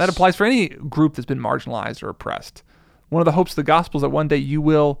 Yes. That applies for any group that's been marginalized or oppressed. One of the hopes of the gospel is that one day you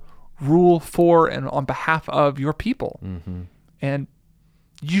will rule for and on behalf of your people. And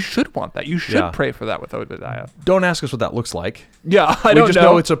you should want that. You should pray for that with Obadiah. Don't ask us what that looks like. Yeah, I We don't just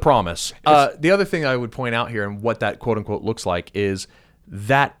know. know it's a promise. The other thing I would point out here and what that quote unquote looks like is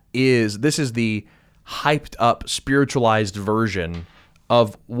this is the hyped up, spiritualized version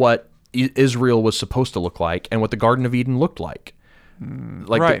of what Israel was supposed to look like and what the Garden of Eden looked like.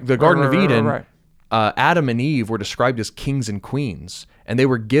 Like the Garden of Eden, Adam and Eve were described as kings and queens, and they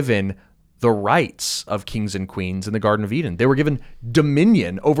were given the rights of kings and queens in the Garden of Eden. They were given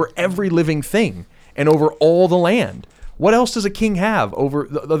dominion over every living thing and over all the land. What else does a king have other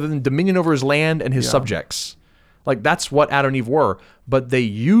than dominion over his land and his subjects? Like, that's what Adam and Eve were. But they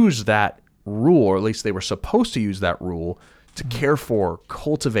used that rule, or at least they were supposed to use that rule, to care for,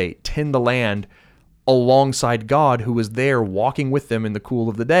 cultivate, tend the land alongside God, who was there walking with them in the cool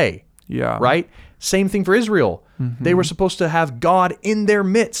of the day. Yeah. Right? Same thing for Israel. They were supposed to have God in their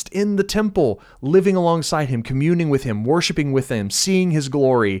midst, in the temple, living alongside him, communing with him, worshiping with him, seeing his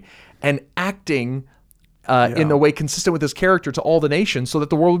glory, and acting in a way consistent with his character to all the nations so that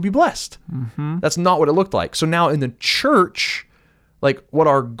the world would be blessed. That's not what it looked like. So now in the church, like, what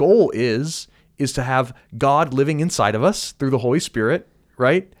our goal is to have God living inside of us through the Holy Spirit,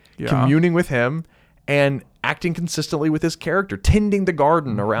 right? Yeah. Communing with him and acting consistently with his character, tending the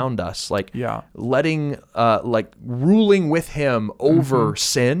garden around us, like letting, ruling with him over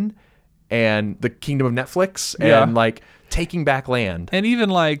sin and the kingdom of Netflix and like taking back land. And even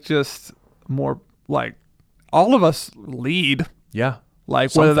like just more like all of us lead. Yeah.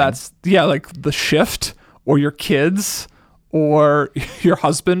 Like whether that's, like the shift or your kids or your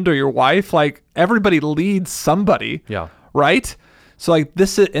husband or your wife, like everybody leads somebody. Yeah. Right? So like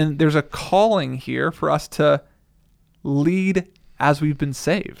this is, and there's a calling here for us to lead as we've been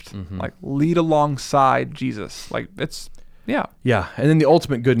saved, like lead alongside Jesus. Like it's, Yeah. And then the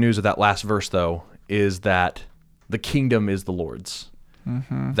ultimate good news of that last verse, though, is that the kingdom is the Lord's.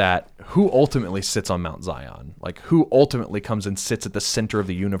 That who ultimately sits on Mount Zion, like who ultimately comes and sits at the center of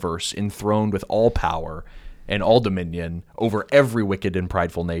the universe, enthroned with all power and all dominion over every wicked and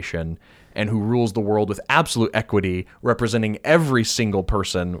prideful nation, and who rules the world with absolute equity, representing every single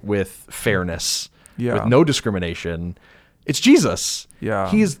person with fairness, with no discrimination. It's Jesus.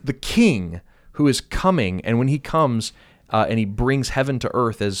 He is the King who is coming, and when he comes and he brings heaven to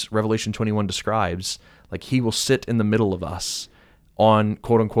earth, as Revelation 21 describes, like he will sit in the middle of us on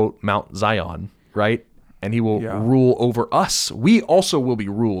quote-unquote Mount Zion, right? And he will rule over us. We also will be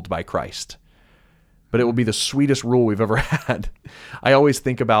ruled by Christ. But it will be the sweetest rule we've ever had. I always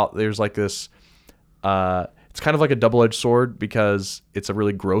think about, there's like this, it's kind of like a double-edged sword because it's a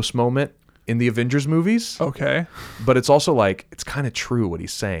really gross moment in the Avengers movies. Okay. But it's also like, it's kind of true what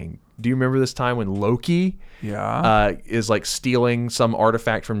he's saying. Do you remember this time when Loki is like stealing some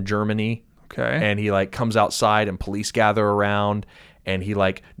artifact from Germany? Okay. And he like comes outside and police gather around and he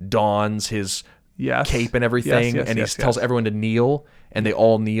like dons his cape and everything and he tells everyone to kneel and they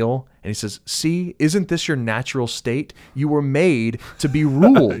all kneel and he says, "See, isn't this your natural state? You were made to be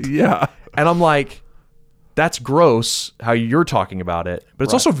ruled." And I'm like, that's gross how you're talking about it, but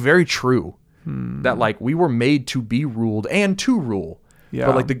it's also very true that like we were made to be ruled and to rule.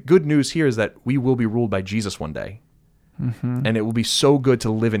 But like the good news here is that we will be ruled by Jesus one day. And it will be so good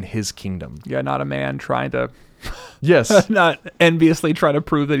to live in his kingdom. Not a man trying to not enviously trying to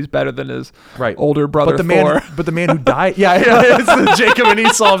prove that he's better than his older brother. But the man who died, it's the Jacob and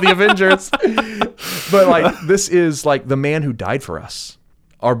Esau of the Avengers. But like this is like the man who died for us,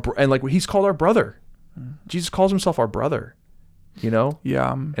 and like he's called our brother. Jesus calls himself our brother, and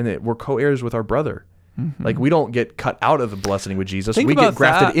that we're co-heirs with our brother. Like we don't get cut out of the blessing with Jesus. We get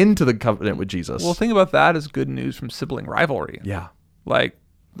grafted into the covenant with Jesus. Well, think about that as good news from sibling rivalry. Like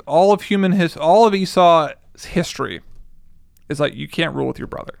all of all of Esau's history is like you can't rule with your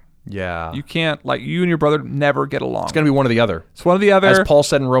brother. You can't, like, you and your brother never get along. It's going to be one or the other. It's one or the other. As Paul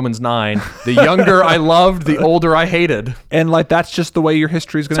said in Romans 9, the younger I loved, the older I hated. And like that's just the way your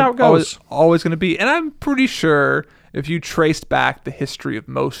history is going to always going to be. And I'm pretty sure if you traced back the history of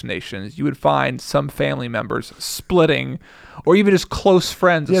most nations, you would find some family members splitting, or even just close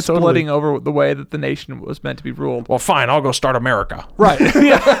friends splitting over the way that the nation was meant to be ruled. Well, fine, I'll go start America. Right.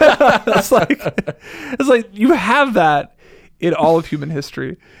 It's like you have that in all of human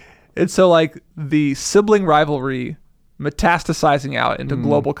history. And so like the sibling rivalry metastasizing out into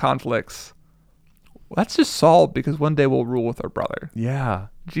global conflicts, that's just solved because one day we'll rule with our brother.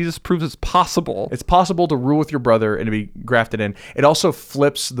 Jesus proves it's possible. It's possible to rule with your brother and to be grafted in. It also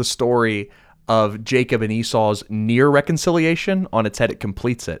flips the story of Jacob and Esau's near reconciliation on its head. It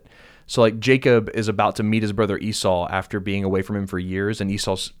completes it. So like Jacob is about to meet his brother Esau after being away from him for years, and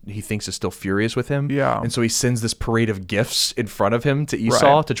Esau, he thinks, is still furious with him. Yeah. And so he sends this parade of gifts in front of him to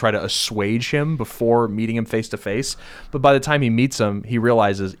Esau Right. to try to assuage him before meeting him face to face. But by the time he meets him, he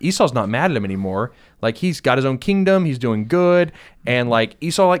realizes Esau's not mad at him anymore. Like, he's got his own kingdom, he's doing good, and like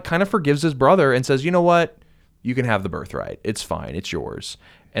Esau like kind of forgives his brother and says, you know what? You can have the birthright. It's fine. It's yours.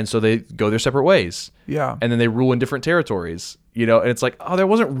 And so they go their separate ways. Yeah. And then they rule in different territories, you know, and it's like, oh, there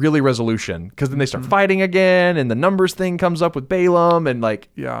wasn't really resolution, because then they start fighting again, and the numbers thing comes up with Balaam, and like,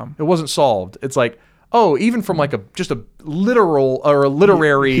 Yeah. it wasn't solved. It's like, oh, even from like just a literal or a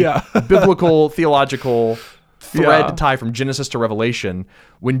literary, Yeah. biblical, theological thread Yeah. to tie from Genesis to Revelation,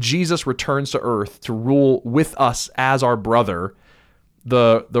 when Jesus returns to earth to rule with us as our brother,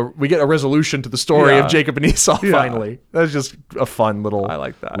 we get a resolution to the story Yeah. of Jacob and Esau. Yeah. Finally, that's just a fun little I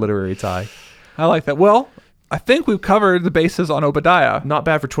like that. literary tie. I like that. Well, I think we've covered the bases on Obadiah. Not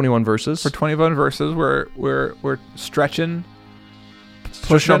bad for 21 verses. For 21 verses, we're stretching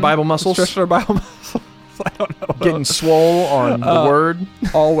Stretching our Bible muscles. Stretching our Bible muscles. I don't know. Getting swole on the word.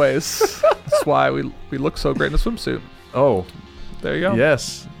 Always. That's why we look so great in a swimsuit. Oh, There you go.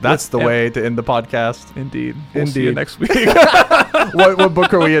 yes. That's the Yeah. way to end the podcast. Indeed. We'll see you Indeed. next week. What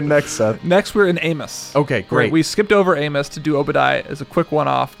book are we in next, Seth? Next, we're in Amos. Okay, great. We skipped over Amos to do Obadiah as a quick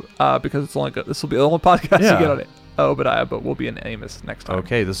one-off because this will be the only podcast Yeah. you get on Obadiah, but we'll be in Amos next time.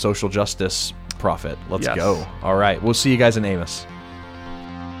 Okay, the social justice prophet. Let's Yes. go. All right. We'll see you guys in Amos.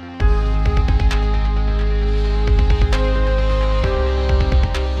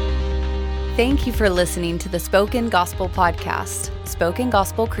 Thank you for listening to the Spoken Gospel Podcast. Spoken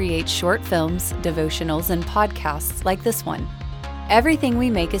Gospel creates short films, devotionals, and podcasts like this one. Everything we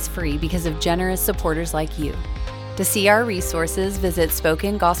make is free because of generous supporters like you. To see our resources, visit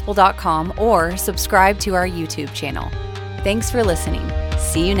spokengospel.com or subscribe to our YouTube channel. Thanks for listening.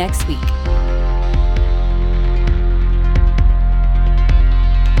 See you next week.